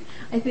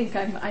think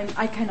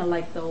I kind of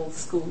like the old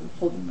school,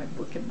 holding my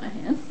book in my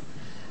hand.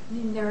 I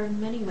mean, there are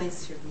many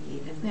ways to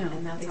read,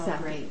 and that's all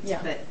great.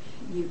 Yeah. But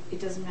it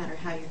doesn't matter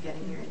how you're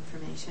getting your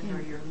information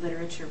or your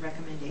literature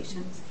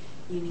recommendations.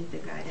 You need the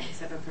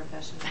guidance of a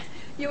professional.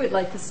 You would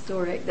like the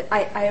story.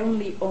 I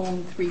only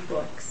own 3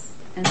 books,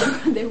 and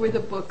they were the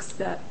books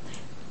that.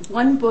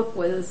 One book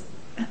was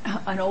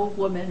an old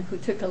woman who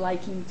took a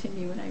liking to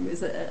me when I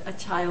was a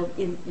child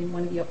in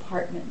one of the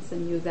apartments,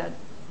 and knew that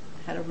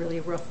had a really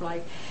rough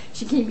life.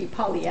 She gave me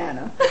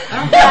Pollyanna. It's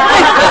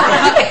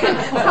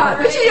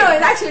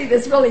actually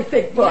this really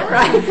thick book,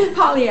 right?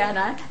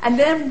 Pollyanna. And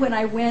then when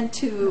I went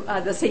to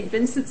the St.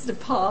 Vincent's de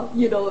Paul,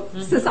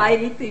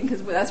 society thing,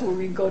 because that's where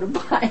we go to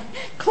buy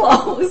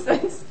clothes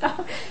and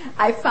stuff,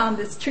 I found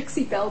this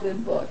Trixie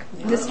Belden book,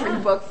 mystery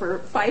book for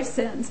 5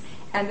 cents,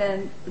 and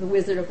then The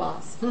Wizard of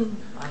Oz.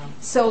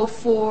 So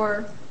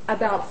for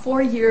about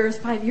 5 years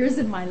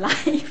in my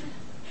life,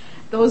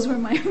 those were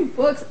my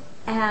books,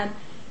 and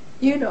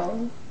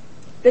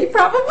they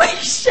probably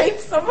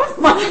shaped some of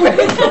my ways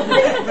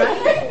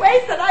in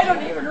ways that I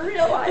don't even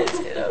realize,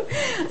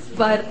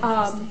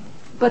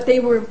 But they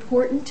were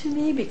important to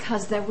me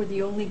because they were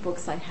the only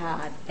books I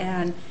had,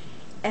 and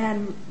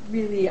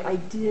really I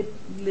did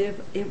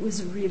live. It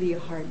was really a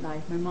hard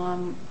life. My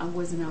mom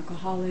was an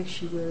alcoholic.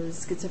 She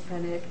was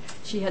schizophrenic.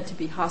 She had to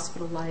be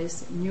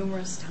hospitalized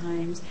numerous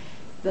times.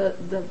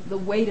 The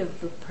weight of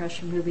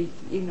depression really,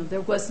 there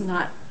was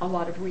not a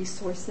lot of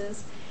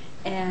resources.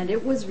 And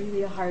it was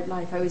really a hard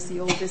life. I was the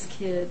oldest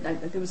kid.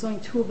 There was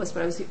only 2 of us,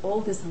 but I was the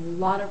oldest, and a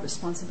lot of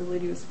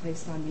responsibility was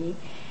placed on me.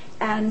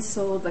 And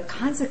so the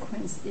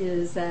consequence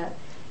is that,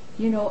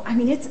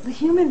 the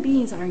human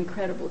beings are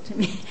incredible to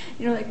me.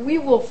 We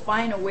will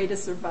find a way to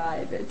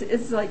survive.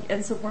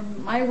 And so for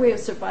my way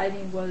of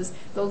surviving was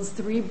those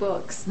 3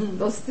 books,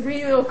 those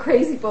 3 little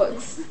crazy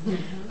books.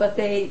 But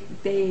they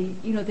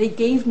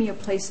gave me a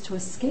place to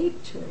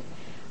escape to.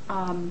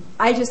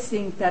 I just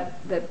think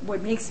that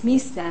what makes me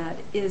sad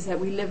is that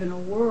we live in a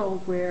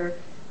world where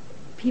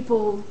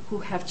people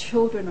who have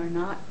children are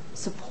not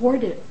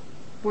supported.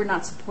 Were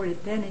not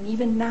supported then, and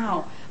even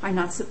now are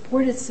not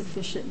supported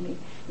sufficiently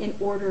in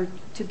order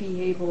to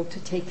be able to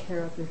take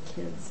care of their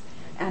kids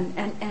and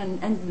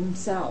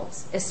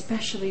themselves.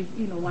 Especially,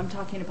 I'm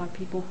talking about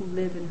people who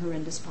live in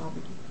horrendous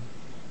poverty.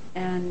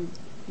 And,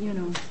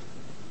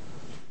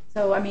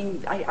 so,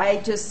 I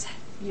just...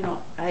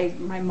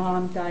 my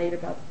mom died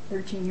about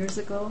 13 years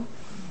ago,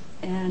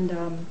 and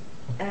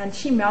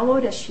she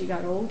mellowed as she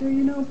got older,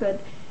 but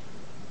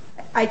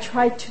I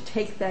tried to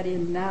take that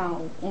in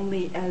now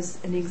only as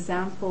an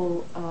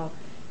example of,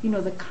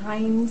 the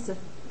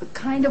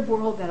kind of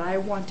world that I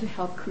want to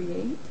help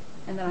create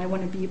and that I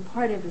want to be a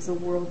part of is a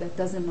world that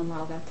doesn't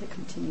allow that to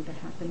continue to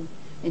happen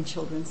in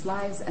children's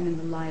lives and in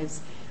the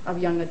lives of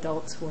young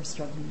adults who are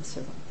struggling to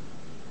survive.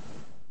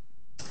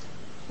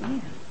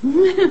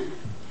 Yeah.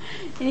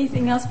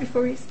 Anything else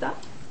before we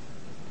stop?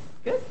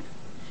 Good.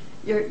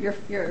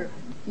 You're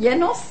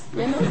llenos?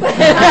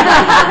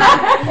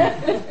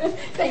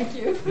 Thank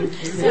you.